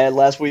bet I had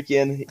last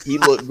weekend. He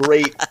looked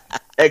great.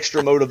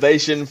 Extra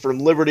motivation from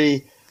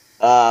Liberty.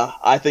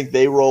 I think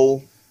they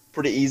roll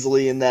pretty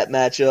easily in that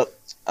matchup.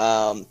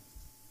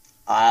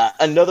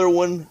 Another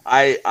one,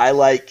 I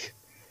like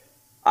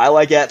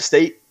App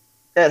State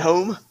at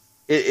home.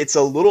 It's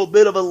a little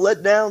bit of a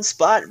letdown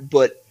spot,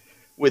 but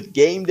with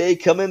game day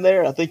coming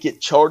there, I think it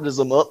charges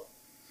them up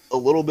a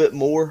little bit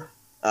more.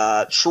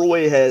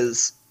 Troy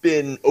has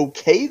been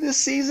okay this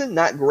season,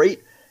 not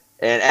great,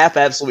 and App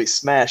absolutely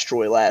smashed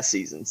Troy last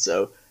season.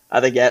 So I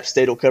think App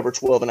State will cover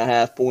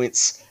 12.5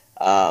 points.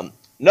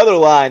 Another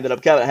line that I'm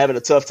kind of having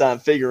a tough time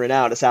figuring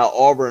out is how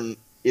Auburn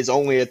is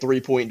only a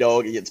 3-point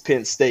dog against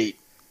Penn State.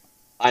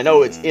 I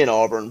know it's in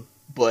Auburn,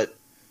 but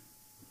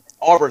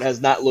Auburn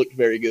has not looked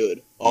very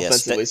good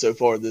offensively so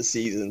far this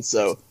season.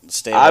 So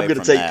I'm going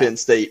to take Penn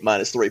State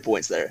 -3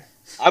 points there.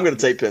 I'm going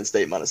to take Penn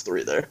State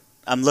 -3 there.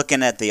 I'm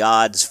looking at the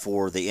odds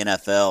for the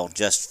NFL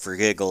just for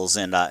giggles,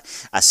 and I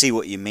see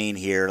what you mean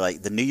here.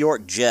 Like the New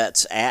York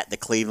Jets at the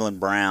Cleveland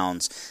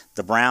Browns.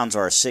 The Browns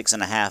are a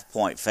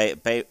 6.5-point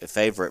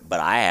favorite, but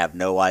I have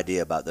no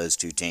idea about those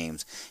two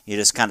teams. You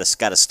just kind of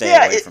got to stay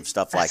away from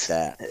stuff like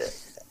that.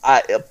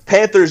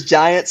 Panthers,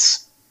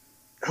 Giants,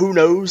 who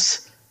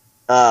knows?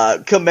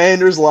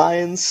 Commanders,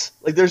 Lions.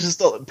 Like there's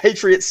just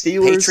Patriots,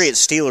 Steelers.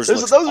 Patriots, Steelers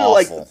looks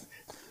awful.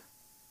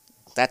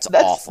 That's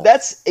awful.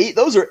 That's 8.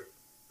 Those are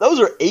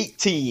 8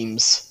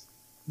 teams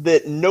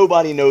that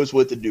nobody knows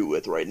what to do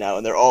with right now,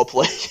 and they're all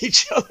playing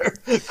each other.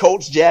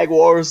 Colts,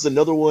 Jaguars,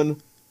 another one.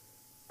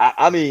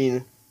 I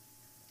mean,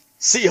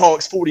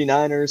 Seahawks,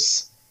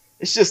 49ers.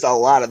 It's just a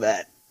lot of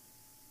that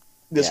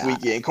this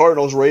weekend.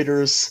 Cardinals,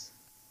 Raiders.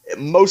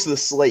 Most of the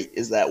slate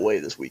is that way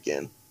this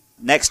weekend.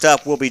 Next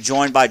up, we'll be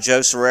joined by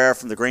Joe Serrera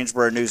from the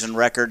Greensboro News and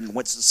Record and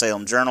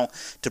Winston-Salem Journal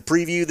to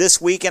preview this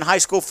week in high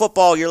school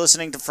football. You're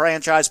listening to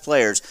Franchise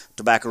Players,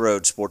 Tobacco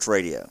Road Sports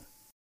Radio.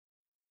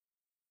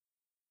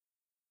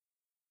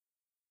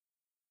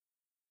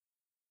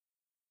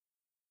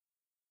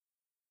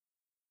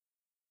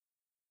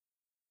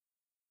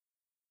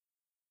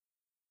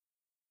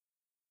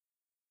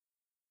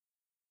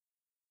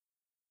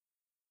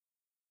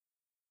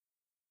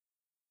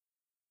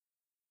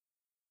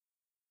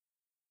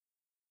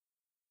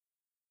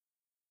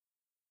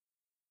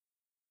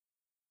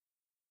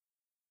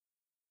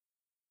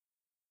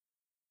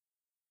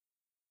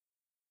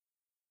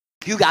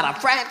 You got a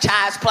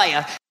franchise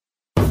player.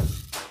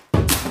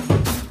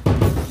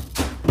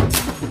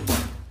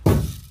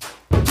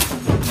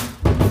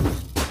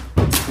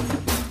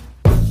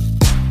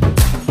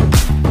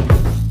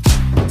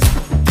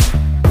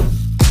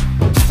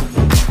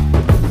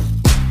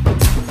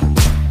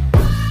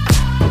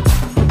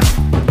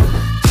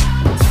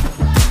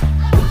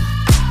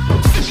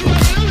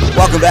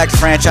 Welcome back to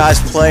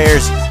Franchise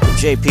Players.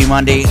 JP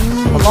Mundy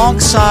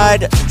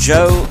alongside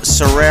Joe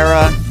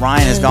Serrera.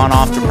 Ryan has gone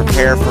off to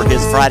prepare for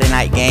his Friday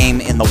night game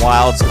in the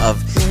wilds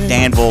of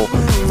Danville,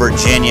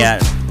 Virginia.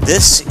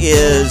 This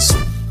is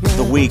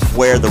the week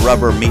where the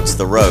rubber meets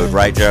the road,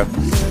 right, Joe?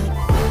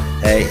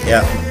 Hey,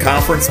 yeah,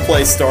 conference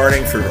play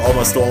starting for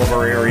almost all of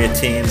our area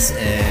teams,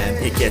 and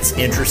it gets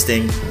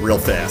interesting real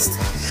fast.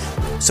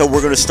 So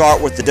we're going to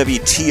start with the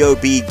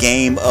WTOB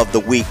game of the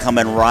week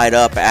coming right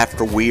up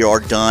after we are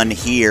done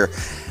here.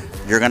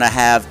 You're going to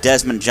have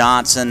Desmond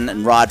Johnson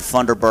and Rod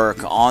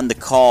Funderburk on the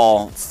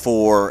call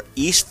for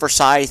East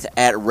Forsyth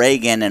at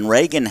Reagan, and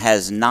Reagan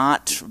has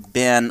not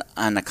been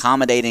an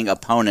accommodating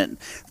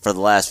opponent for the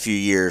last few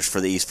years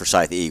for the East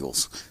Forsyth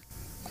Eagles.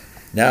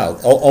 No,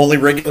 only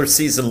regular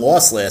season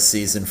loss last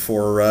season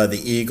for the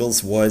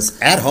Eagles was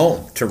at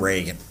home to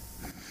Reagan.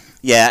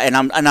 Yeah,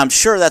 and I'm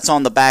sure that's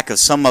on the back of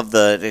some of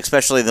the,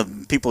 especially the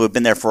people who've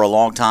been there for a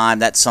long time.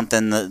 That's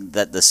something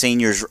that the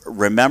seniors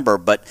remember.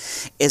 But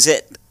is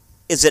it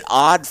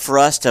odd for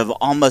us to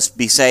almost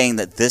be saying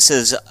that this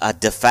is a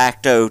de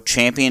facto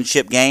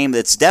championship game?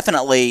 It's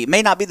definitely, it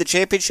may not be the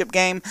championship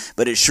game,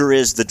 but it sure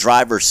is the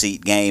driver's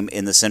seat game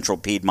in the Central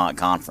Piedmont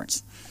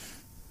Conference.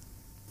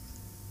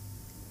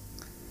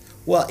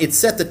 Well, it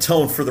set the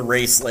tone for the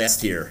race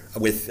last year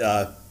with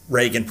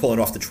Reagan pulling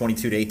off the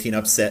 22-18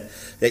 upset.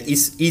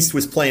 East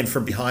was playing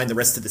from behind the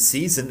rest of the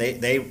season.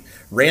 They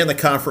ran the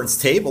conference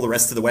table the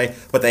rest of the way,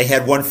 but they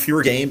had one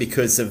fewer game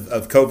because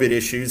of COVID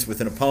issues with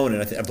an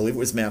opponent. I believe it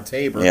was Mount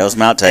Tabor. Yeah, it was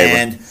Mount Tabor.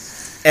 And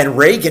And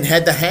Reagan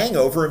had the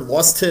hangover and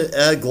lost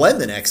to Glenn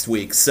the next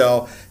week.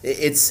 So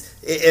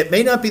it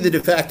may not be the de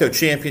facto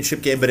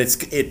championship game, but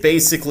it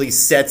basically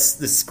sets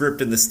the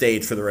script and the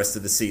stage for the rest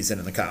of the season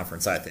in the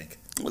conference, I think.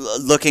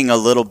 Looking a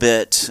little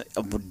bit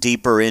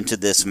deeper into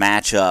this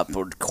matchup,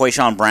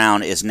 Quayshawn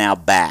Brown is now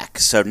back.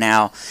 So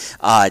now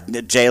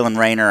Jalen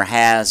Rayner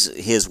has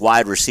his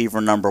wide receiver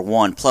number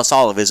 1, plus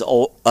all of his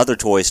other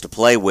toys to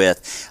play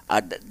with.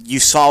 You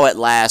saw it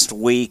last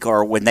week,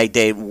 or when he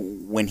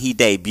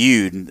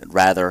debuted,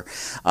 rather.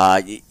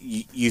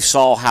 You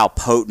saw how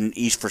potent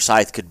East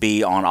Forsyth could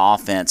be on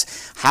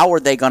offense. How are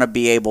they going to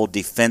be able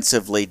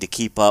defensively to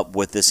keep up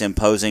with this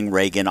imposing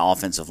Reagan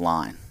offensive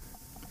line?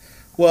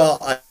 Well,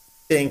 I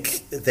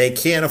think they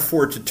can't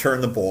afford to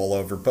turn the ball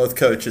over. Both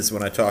coaches,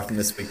 when I talked to them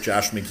this week,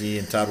 Josh McGee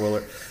and Todd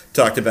Willard,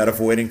 talked about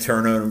avoiding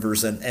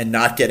turnovers and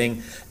not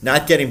getting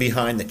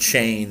behind the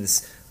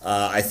chains.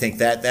 I think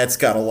that's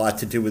got a lot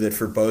to do with it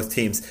for both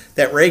teams.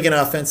 That Reagan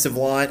offensive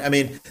line, I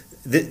mean,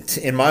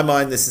 in my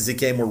mind, this is a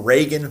game where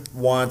Reagan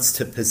wants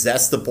to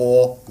possess the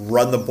ball,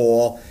 run the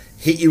ball,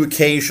 hit you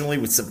occasionally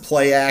with some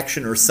play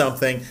action or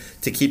something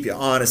to keep you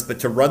honest, but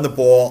to run the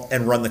ball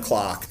and run the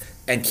clock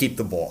and keep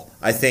the ball.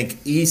 I think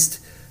East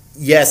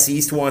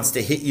wants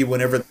to hit you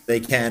whenever they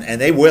can, and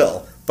they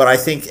will. But I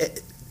think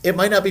it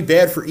might not be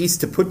bad for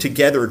East to put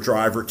together a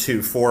drive or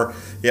two for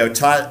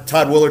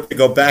Todd Willard to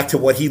go back to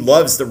what he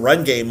loves, the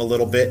run game a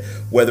little bit,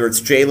 whether it's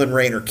Jalen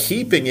Rayner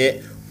keeping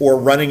it or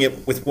running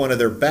it with one of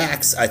their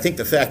backs. I think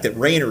the fact that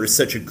Rayner is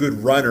such a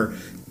good runner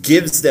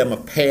gives them a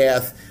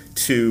path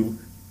to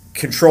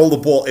control the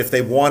ball if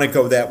they want to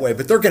go that way,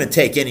 but they're going to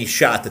take any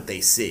shot that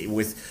they see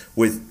with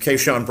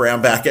Quayshawn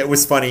Brown back. It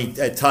was funny.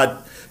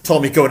 Todd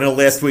told me going into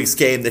last week's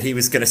game that he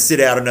was going to sit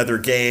out another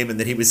game and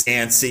that he was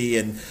antsy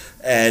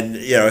and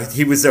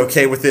he was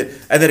okay with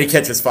it. And then he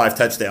catches 5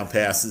 touchdown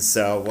passes,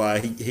 so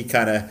he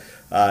kind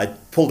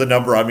of pulled a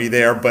number on me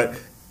there. But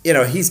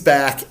he's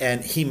back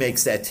and he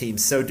makes that team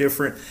so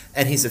different,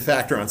 and he's a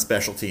factor on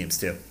special teams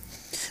too.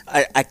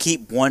 I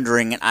keep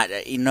wondering,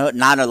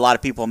 not a lot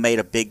of people made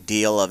a big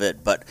deal of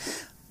it, but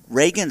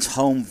Reagan's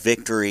home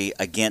victory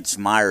against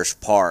Myers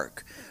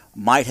Park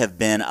might have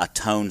been a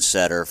tone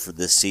setter for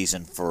this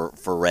season for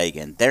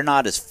Reagan. They're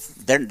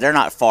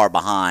not far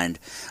behind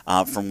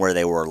from where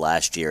they were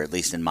last year, at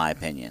least in my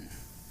opinion.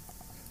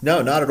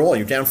 No, not at all.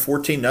 You're down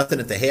 14-0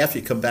 at the half.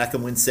 You come back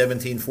and win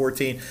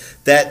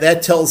 17-14.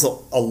 That tells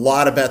a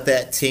lot about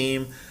that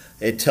team.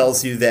 It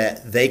tells you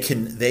that they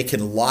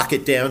can lock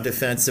it down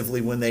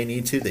defensively when they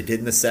need to. They did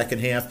in the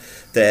second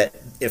half. That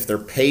if they're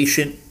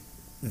patient,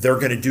 they're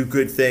going to do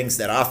good things.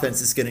 That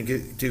offense is going to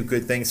do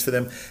good things for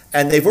them.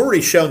 And they've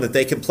already shown that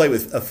they can play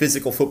with a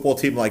physical football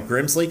team like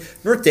Grimsley.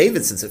 North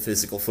Davidson's a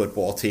physical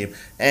football team.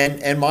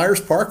 And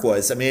Myers Park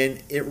was. I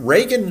mean,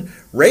 Reagan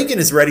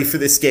is ready for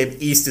this game.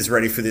 East is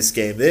ready for this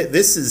game.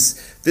 This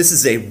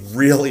is a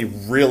really,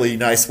 really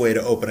nice way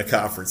to open a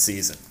conference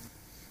season.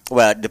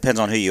 Well, it depends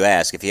on who you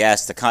ask. If you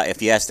ask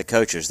the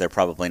coaches, they're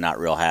probably not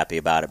real happy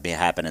about it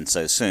happening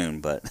so soon.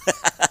 But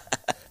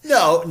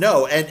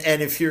no,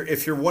 and if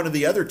you're one of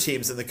the other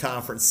teams in the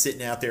conference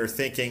sitting out there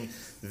thinking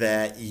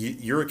that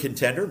you're a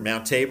contender,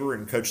 Mount Tabor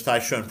and Coach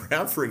Tyshawn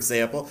Brown, for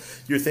example,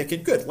 you're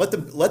thinking, good,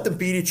 let them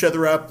beat each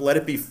other up, let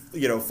it be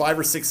 5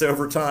 or 6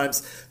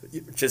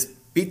 overtimes, just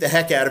beat the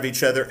heck out of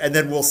each other, and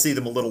then we'll see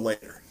them a little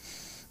later.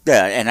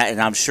 Yeah,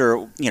 and I'm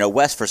sure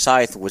West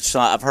Forsyth, which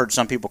I've heard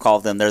some people call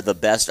them, they're the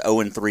best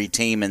 0-3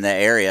 team in the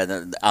area.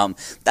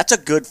 That's a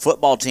good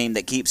football team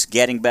that keeps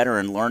getting better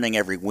and learning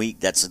every week.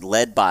 That's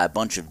led by a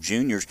bunch of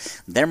juniors.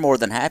 They're more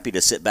than happy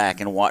to sit back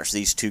and watch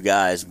these two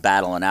guys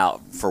battling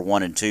out for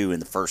 1 and 2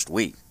 in the first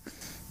week.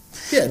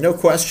 Yeah, no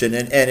question.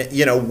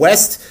 And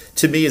West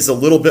to me is a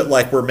little bit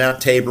like where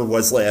Mount Tabor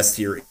was last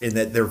year in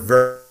that they're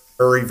very,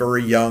 very,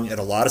 very young at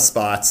a lot of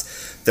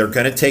spots. They're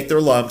going to take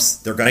their lumps.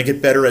 They're going to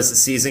get better as the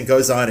season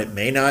goes on. It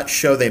may not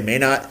show. They may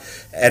not,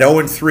 at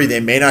 0-3, they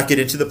may not get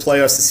into the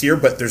playoffs this year,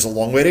 but there's a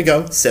long way to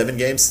go. 7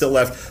 games still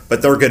left.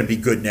 But they're going to be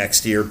good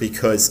next year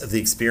because of the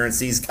experience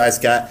these guys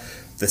got.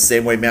 The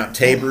same way Mount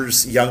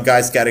Tabor's young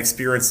guys got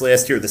experience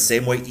last year. The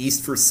same way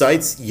East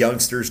Forsyth's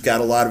youngsters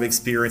got a lot of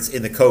experience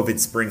in the COVID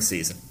spring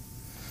season.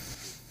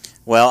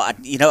 Well,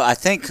 I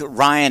think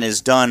Ryan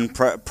is done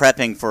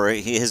prepping for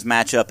his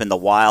matchup in the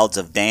wilds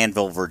of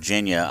Danville,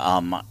 Virginia.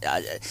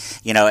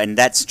 And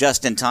that's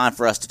just in time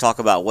for us to talk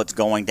about what's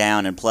going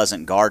down in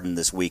Pleasant Garden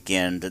this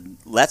weekend.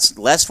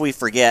 Lest we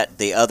forget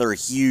the other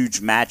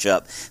huge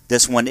matchup,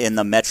 this one in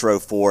the Metro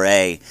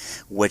 4A,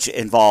 which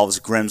involves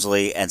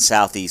Grimsley and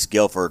Southeast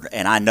Guilford.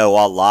 And I know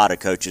a lot of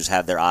coaches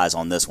have their eyes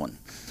on this one.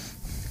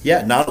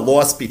 Yeah, not a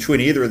loss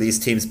between either of these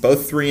teams.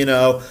 Both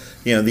 3-0.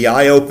 The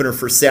eye opener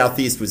for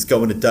Southeast was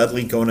going to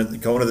Dudley, going to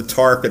the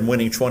Tarp and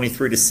winning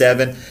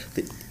 23-7.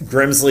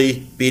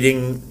 Grimsley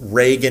beating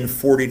Reagan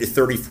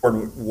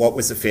 40-34. What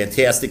was a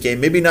fantastic game.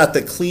 Maybe not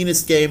the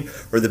cleanest game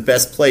or the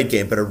best played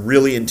game, but a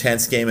really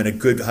intense game and a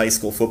good high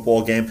school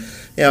football game.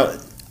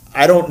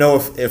 I don't know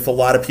if a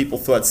lot of people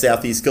thought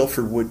Southeast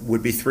Guilford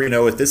would be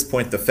 3-0 at this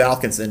point. The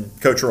Falcons and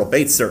Coach Earl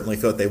Bates certainly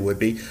thought they would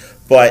be,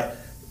 but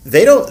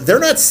they're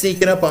not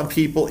sneaking up on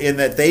people in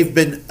that they've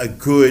been a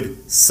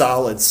good,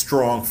 solid,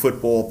 strong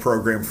football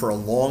program for a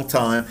long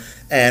time.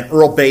 And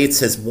Earl Bates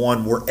has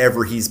won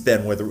wherever he's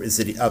been, whether it was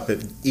up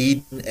at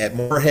Eden, at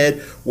Moorhead,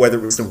 whether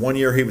it was the 1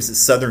 year he was at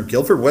Southern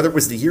Guilford, whether it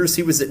was the years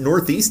he was at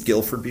Northeast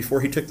Guilford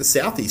before he took the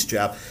Southeast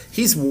job.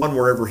 He's won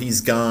wherever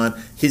he's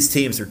gone. His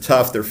teams are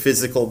tough. They're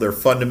physical. They're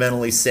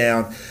fundamentally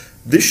sound.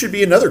 This should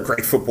be another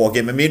great football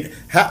game. I mean,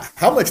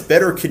 how much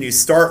better can you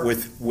start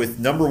with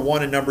number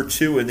 1 and number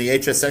 2 in the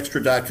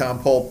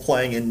hsextra.com poll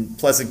playing in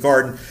Pleasant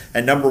Garden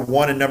and number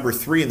 1 and number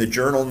 3 in the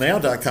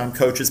journalnow.com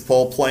coaches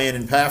poll playing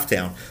in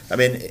Pafftown? I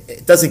mean,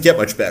 it doesn't get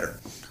much better.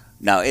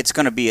 No, it's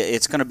going to be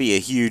a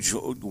huge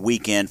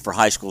weekend for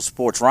high school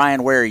sports.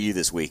 Ryan, where are you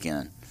this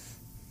weekend?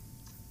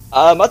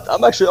 I'm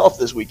actually off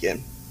this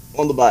weekend,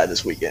 on the bye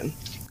this weekend.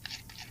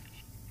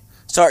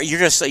 Sorry, you're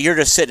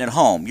just sitting at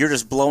home. You're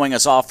just blowing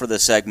us off for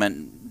this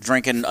segment,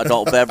 drinking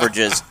adult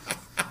beverages.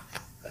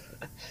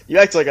 You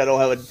act like I don't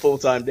have a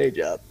full-time day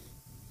job.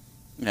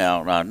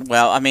 No,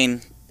 well, I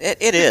mean,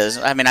 it is.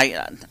 I mean,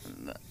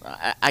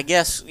 I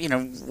guess, you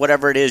know,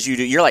 whatever it is you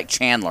do, you're like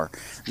Chandler.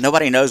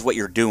 Nobody knows what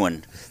you're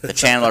doing. The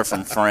Chandler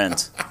from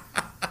Friends,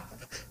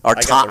 or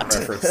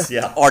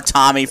or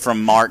Tommy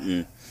from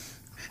Martin.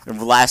 It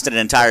lasted an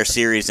entire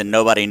series, and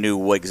nobody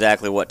knew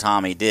exactly what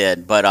Tommy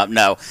did. But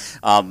no.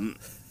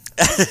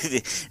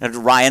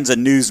 Ryan's a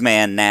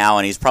newsman now,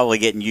 and he's probably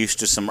getting used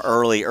to some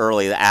early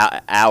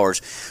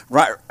hours.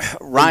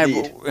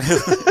 Ryan,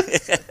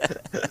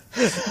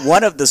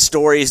 one of the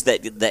stories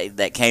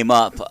that came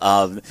up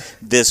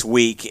this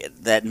week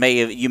that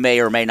you may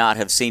or may not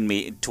have seen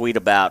me tweet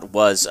about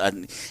was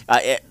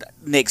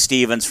Nick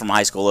Stevens from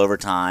High School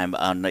Overtime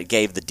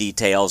gave the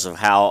details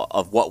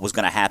of what was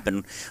going to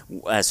happen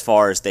as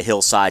far as the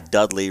Hillside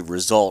Dudley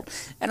result,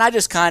 and I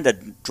just kind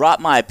of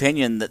dropped my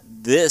opinion that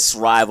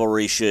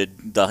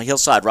the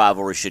Hillside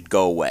rivalry should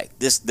go away.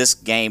 This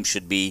game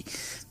should be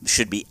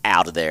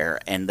out of there,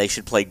 and they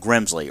should play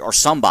Grimsley or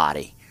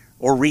somebody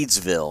or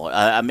Reedsville.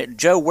 I mean,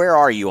 Joe, where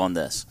are you on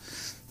this?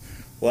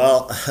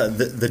 Well,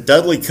 the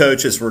Dudley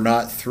coaches were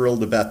not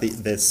thrilled about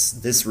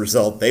this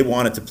result. They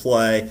wanted to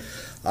play.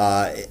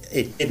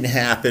 It didn't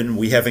happen.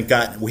 We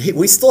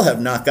still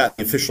have not gotten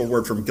the official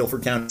word from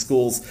Guilford County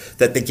Schools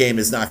that the game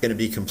is not going to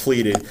be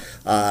completed.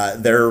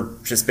 They're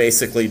just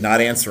basically not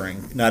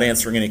answering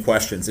any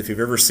questions. If you've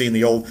ever seen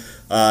the old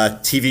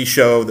TV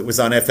show that was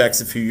on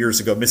FX a few years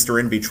ago, Mr.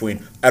 In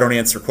Between, I don't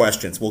answer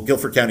questions. Well,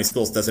 Guilford County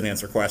Schools doesn't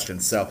answer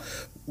questions, so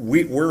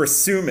we're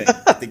assuming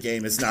that the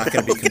game is not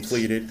going to be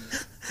completed.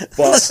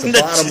 But the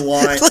bottom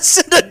line,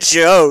 listen to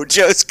Joe.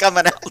 Joe's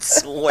coming out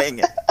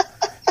swinging.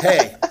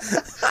 Hey,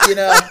 you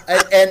know,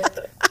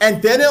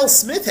 and Ben L.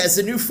 Smith has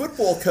a new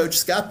football coach.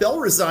 Scott Bell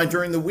resigned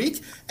during the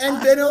week,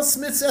 and Ben L.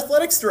 Smith's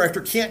athletics director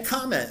can't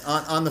comment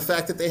on the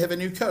fact that they have a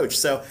new coach.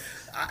 So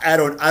I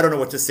don't know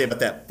what to say about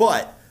that.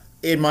 But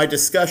in my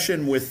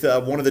discussion with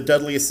one of the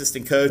Dudley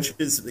assistant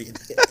coaches,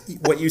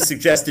 what you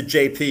suggested,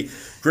 JP,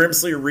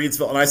 Grimsley or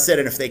Reedsville, and I said,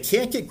 and if they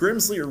can't get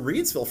Grimsley or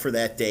Reedsville for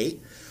that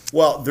date,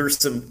 well, there's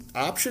some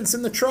options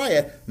in the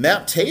triad.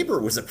 Mount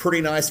Tabor was a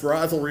pretty nice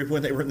rivalry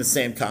when they were in the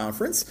same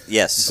conference.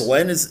 Yes.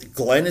 Glenn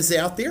is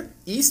out there.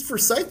 East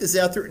Forsyth is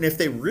out there. And if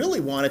they really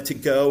wanted to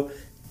go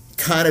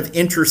kind of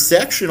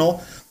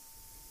intersectional,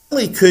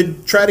 Dudley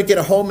could try to get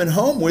a home and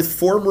home with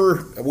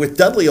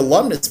Dudley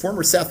alumnus,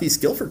 former Southeast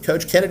Guilford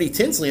coach Kennedy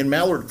Tinsley in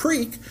Mallard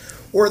Creek.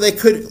 Or they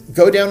could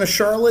go down to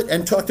Charlotte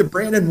and talk to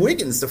Brandon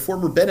Wiggins, the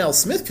former Ben L.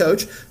 Smith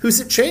coach, who's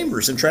at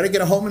Chambers, and try to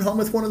get a home and home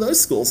with one of those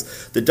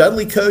schools. The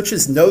Dudley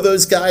coaches know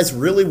those guys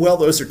really well.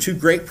 Those are two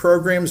great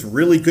programs,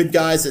 really good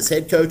guys as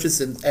head coaches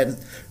and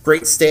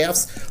great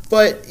staffs.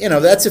 But, you know,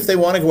 that's if they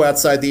want to go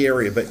outside the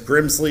area. But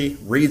Grimsley,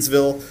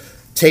 Reedsville,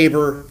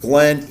 Tabor,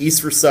 Glenn,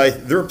 East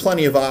Forsyth, there are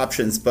plenty of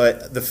options.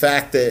 But the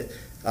fact that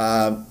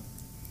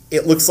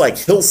it looks like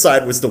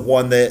Hillside was the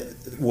one that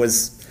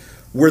was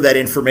where that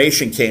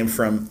information came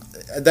from,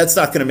 that's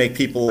not going to make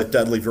people at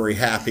Dudley very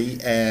happy,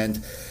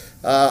 and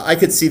I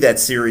could see that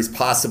series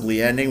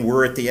possibly ending.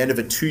 We're at the end of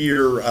a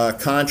 2-year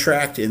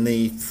contract in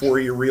the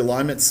 4-year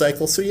realignment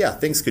cycle, so yeah,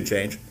 things could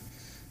change.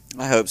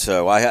 I hope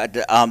so.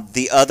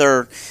 The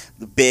other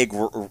big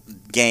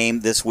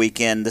game this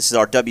weekend, this is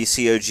our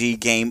WCOG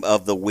game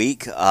of the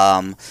week.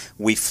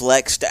 We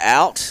flexed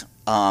out.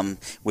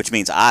 Which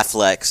means I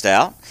flexed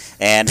out,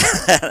 and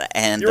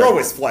you're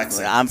always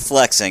flexing. I'm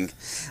flexing.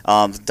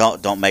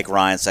 Don't make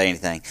Ryan say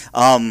anything.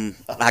 We're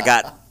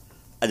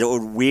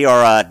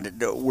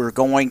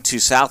going to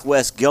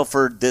Southwest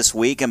Guilford this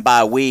week, and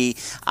by we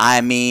I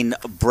mean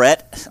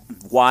Brett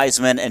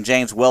Wiseman and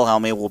James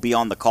Wilhelmy will be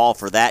on the call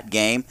for that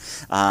game.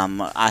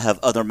 I have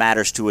other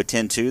matters to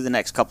attend to the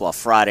next couple of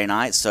Friday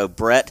nights, so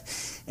Brett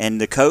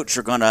and the coach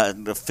are going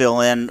to fill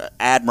in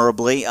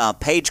admirably.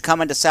 Page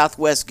coming to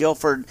Southwest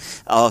Guilford.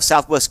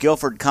 Southwest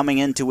Guilford coming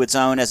into its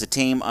own as a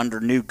team under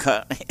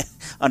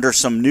under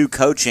some new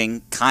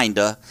coaching,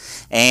 kinda,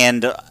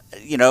 and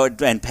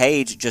and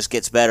Page just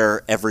gets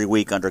better every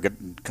week under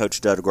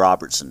Coach Doug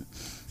Robertson.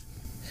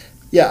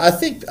 Yeah, I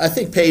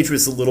think Page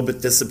was a little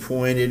bit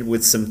disappointed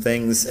with some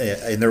things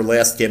in their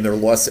last game, their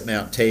loss at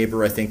Mount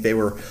Tabor. I think they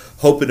were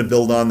hoping to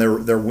build on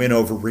their win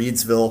over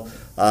Reedsville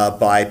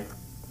by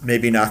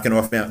maybe knocking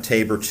off Mount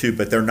Tabor too,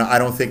 but they're not. I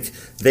don't think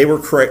they were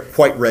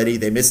quite ready.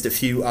 They missed a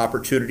few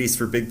opportunities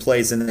for big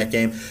plays in that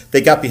game.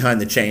 They got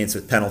behind the chains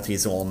with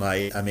penalties all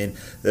night. I mean,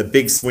 the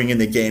big swing in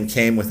the game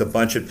came with a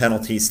bunch of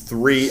penalties,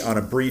 3 on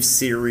a brief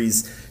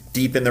series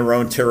deep in their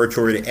own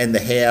territory to end the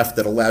half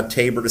that allowed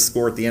Tabor to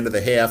score at the end of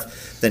the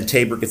half. Then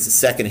Tabor gets a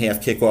second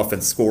half kickoff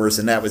and scores,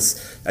 and that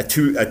was a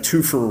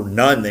two for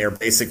none there,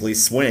 basically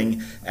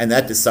swing, and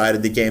that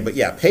decided the game. But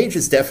yeah, Page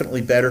is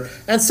definitely better,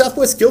 and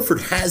Southwest Guilford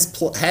has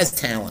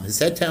talent, has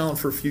had talent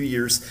for a few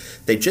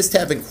years. They just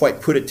haven't quite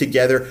put it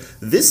together.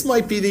 This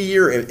might be the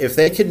year if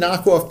they can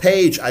knock off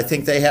Page. I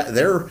think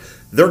they're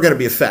going to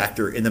be a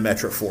factor in the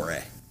Metro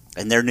 4A.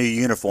 And their new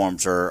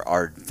uniforms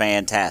are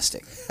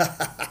fantastic.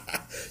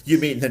 You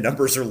mean the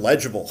numbers are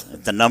legible?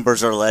 The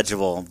numbers are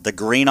legible. The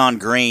green on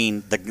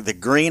green, the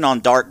green on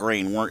dark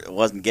green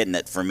wasn't getting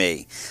it for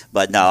me.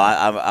 But no,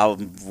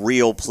 I'm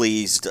real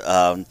pleased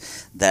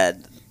that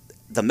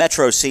the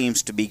Metro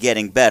seems to be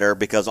getting better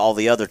because all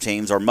the other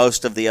teams, or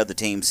most of the other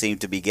teams, seem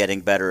to be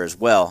getting better as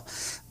well.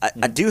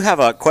 I do have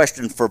a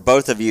question for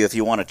both of you if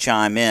you want to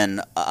chime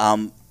in.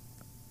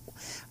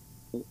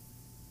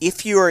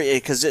 If you're,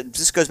 because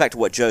this goes back to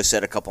what Joe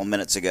said a couple of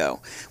minutes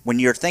ago, when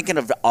you're thinking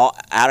of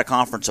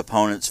out-of-conference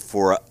opponents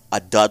for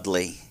a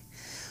Dudley,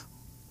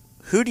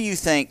 who do you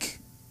think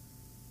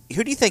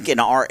in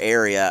our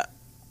area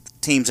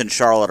teams in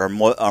Charlotte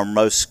are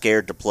most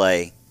scared to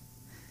play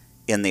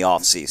in the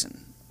off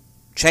season?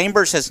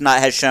 Chambers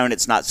has shown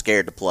it's not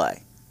scared to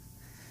play,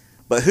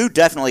 but who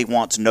definitely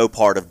wants no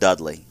part of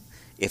Dudley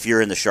if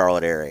you're in the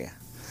Charlotte area?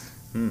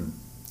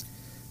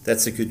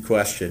 That's a good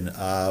question.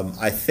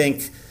 I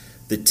think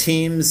the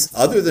teams,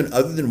 other than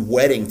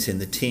Weddington,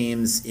 the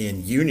teams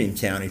in Union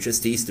County,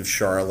 just east of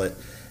Charlotte,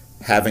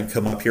 haven't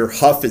come up here.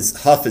 Huff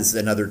is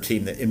another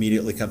team that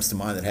immediately comes to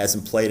mind that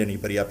hasn't played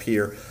anybody up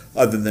here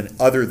other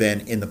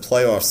than in the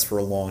playoffs for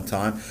a long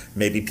time.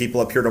 Maybe people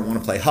up here don't want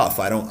to play Huff.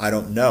 I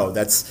don't know.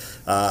 That's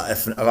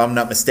if I'm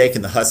not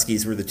mistaken, the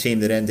Huskies were the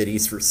team that ended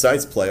East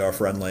Forsyth's playoff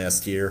run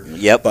last year.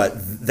 Yep. But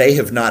they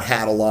have not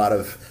had a lot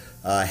of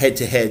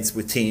head-to-heads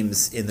with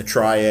teams in the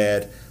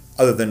Triad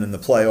other than in the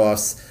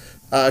playoffs.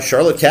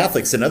 Charlotte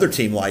Catholic's another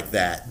team like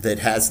that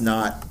has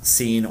not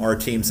seen our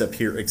teams up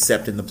here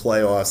except in the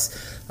playoffs.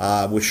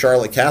 With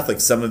Charlotte Catholic,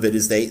 some of it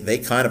is they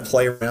kind of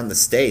play around the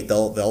state.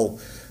 They'll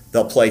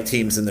play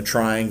teams in the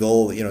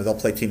Triangle. They'll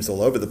play teams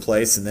all over the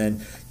place, and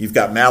then you've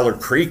got Mallard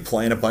Creek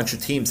playing a bunch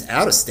of teams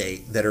out of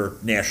state that are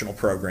national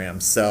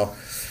programs. So,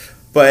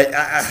 but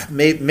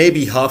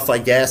maybe Huff, I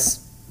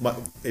guess,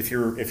 if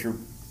you're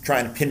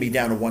trying to pin me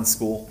down to one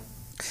school.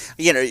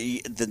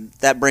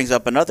 That brings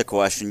up another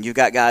question. You've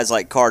got guys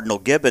like Cardinal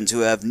Gibbons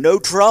who have no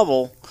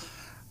trouble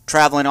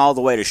traveling all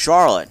the way to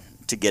Charlotte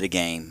to get a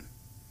game.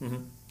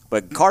 Mm-hmm.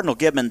 But Cardinal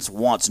Gibbons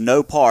wants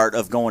no part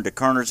of going to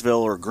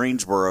Kernersville or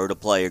Greensboro to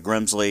play a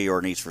Grimsley or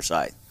an East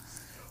Forsyth.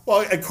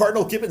 Well, and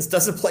Cardinal Gibbons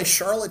doesn't play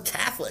Charlotte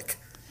Catholic.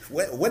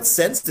 What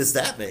sense does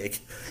that make?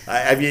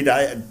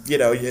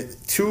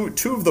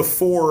 Two of the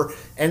 4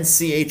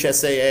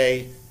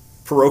 NCHSAA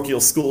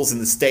parochial schools in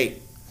the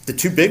state, the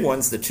 2 big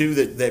ones, the 2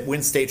 that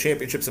win state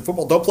championships in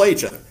football, don't play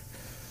each other.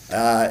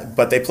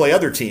 But they play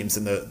other teams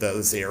in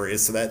those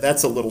areas, so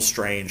that's a little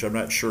strange. I'm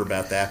not sure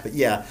about that, but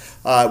yeah,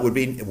 it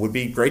would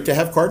be great to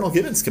have Cardinal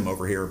Gibbons come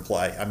over here and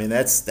play. I mean,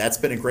 that's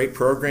been a great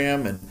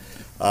program, and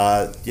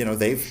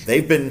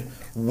they've been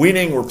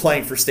winning or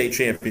playing for state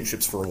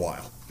championships for a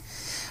while.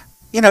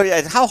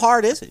 How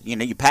hard is it?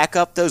 You pack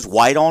up those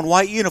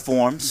white-on-white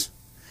uniforms,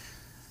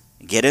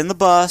 get in the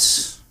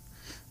bus,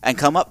 and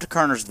come up to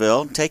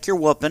Kernersville, take your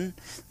whooping,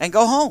 and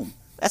go home.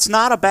 That's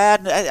not a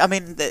bad. I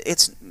mean,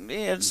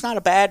 it's not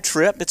a bad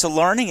trip. It's a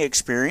learning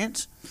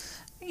experience.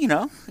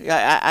 I'm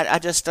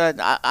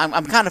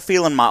kind of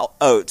feeling my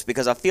oats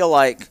because I feel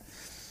like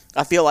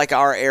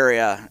our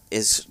area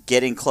is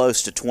getting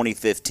close to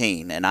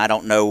 2015, and I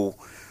don't know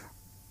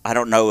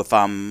if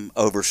I'm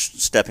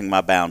overstepping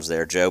my bounds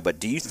there, Joe. But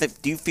do you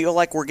feel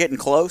like we're getting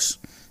close?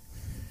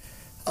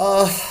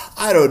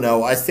 I don't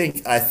know. I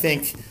think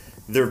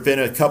there have been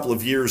a couple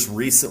of years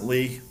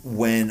recently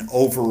when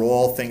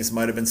overall things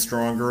might have been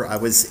stronger. I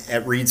was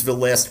at Reedsville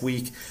last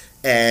week,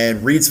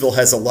 and Reedsville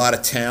has a lot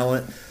of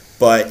talent.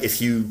 But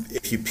if you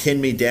pin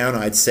me down,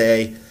 I'd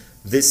say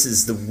this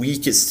is the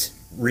weakest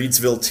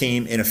Reedsville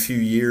team in a few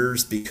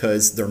years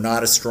because they're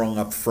not as strong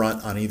up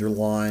front on either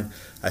line.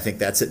 I think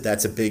that's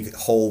a big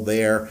hole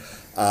there.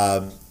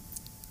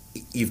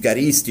 You've got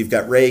East, you've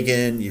got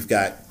Reagan, you've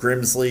got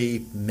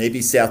Grimsley,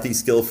 maybe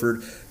Southeast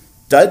Guilford.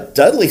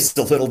 Dudley's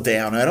a little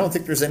down. I don't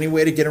think there's any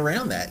way to get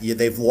around that.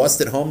 They've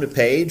lost at home to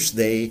Page.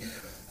 They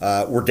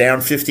were down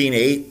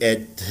 15-8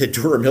 at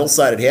Durham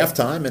Hillside at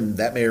halftime, and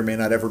that may or may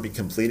not ever be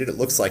completed. It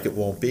looks like it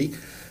won't be.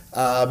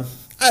 I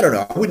don't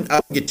know. I wouldn't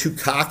get too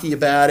cocky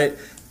about it.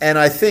 And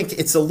I think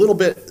it's a little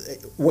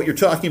bit what you're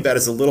talking about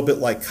is a little bit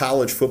like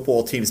college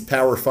football teams,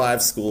 Power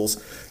 5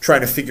 schools,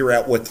 trying to figure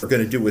out what they're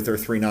going to do with their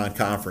 3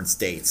 non-conference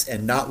dates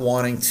and not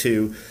wanting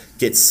to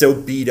get so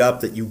beat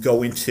up that you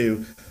go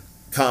into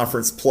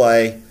conference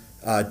play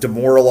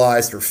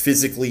demoralized or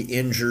physically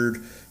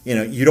injured.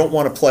 You don't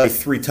want to play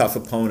 3 tough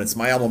opponents.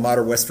 My alma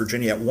mater, West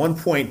Virginia, at one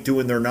point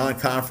doing their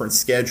non-conference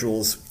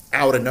schedules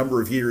out a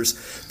number of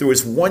years, there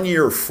was one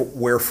year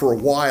where for a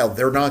while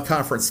their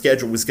non-conference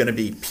schedule was going to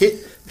be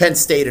Pitt, Penn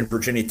State, and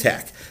Virginia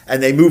Tech.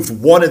 And they moved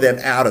one of them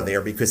out of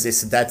there because they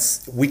said,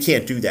 we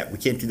can't do that. We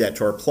can't do that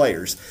to our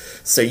players.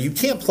 So you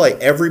can't play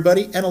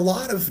everybody. And a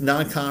lot of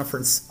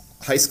non-conference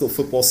high school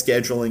football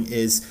scheduling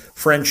is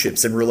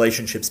friendships and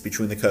relationships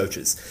between the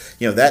coaches.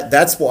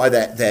 That's why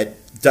that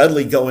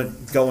Dudley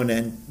going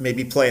and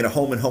maybe playing a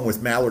home and home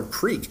with Mallard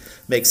Creek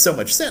makes so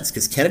much sense,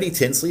 because Kennedy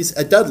Tinsley's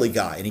a Dudley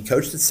guy and he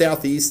coached at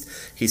Southeast.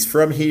 He's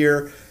from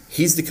here.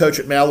 He's the coach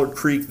at Mallard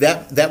Creek.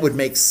 That would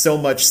make so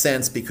much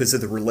sense because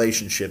of the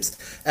relationships.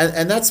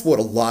 And that's what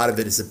a lot of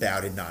it is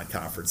about in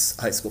non-conference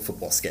high school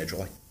football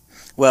scheduling.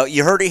 Well,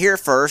 you heard it here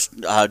first.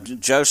 Joe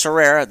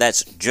Sorera,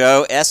 that's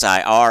Joe,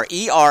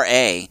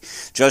 S-I-R-E-R-A,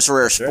 Joe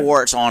Sorera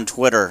Sports on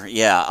Twitter,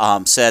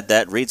 said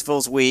that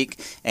Reidsville's weak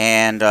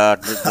and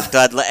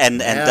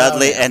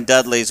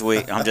Dudley's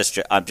weak. I'm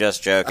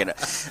just joking.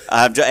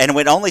 And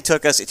it only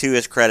took us, to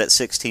his credit,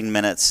 16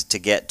 minutes to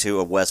get to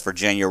a West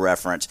Virginia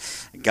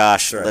reference.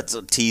 Gosh, That's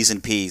T's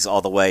and P's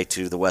all the way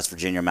to the West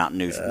Virginia Mountain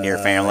Near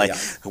family. Yeah.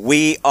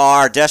 We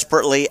are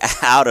desperately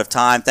out of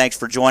time. Thanks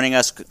for joining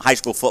us. High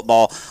school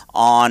football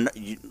on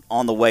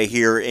the way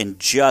here in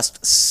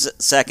just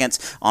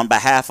seconds. On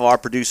behalf of our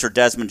producer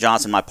Desmond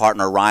Johnson, my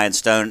partner Ryan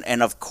Stone,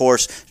 and of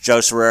course Joe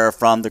Sorera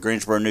from the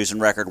Greensboro News and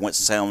Record,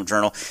 Winston-Salem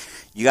Journal,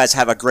 you guys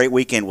have a great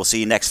weekend. We'll see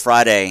you next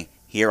Friday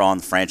here on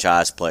the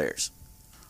Franchise Players.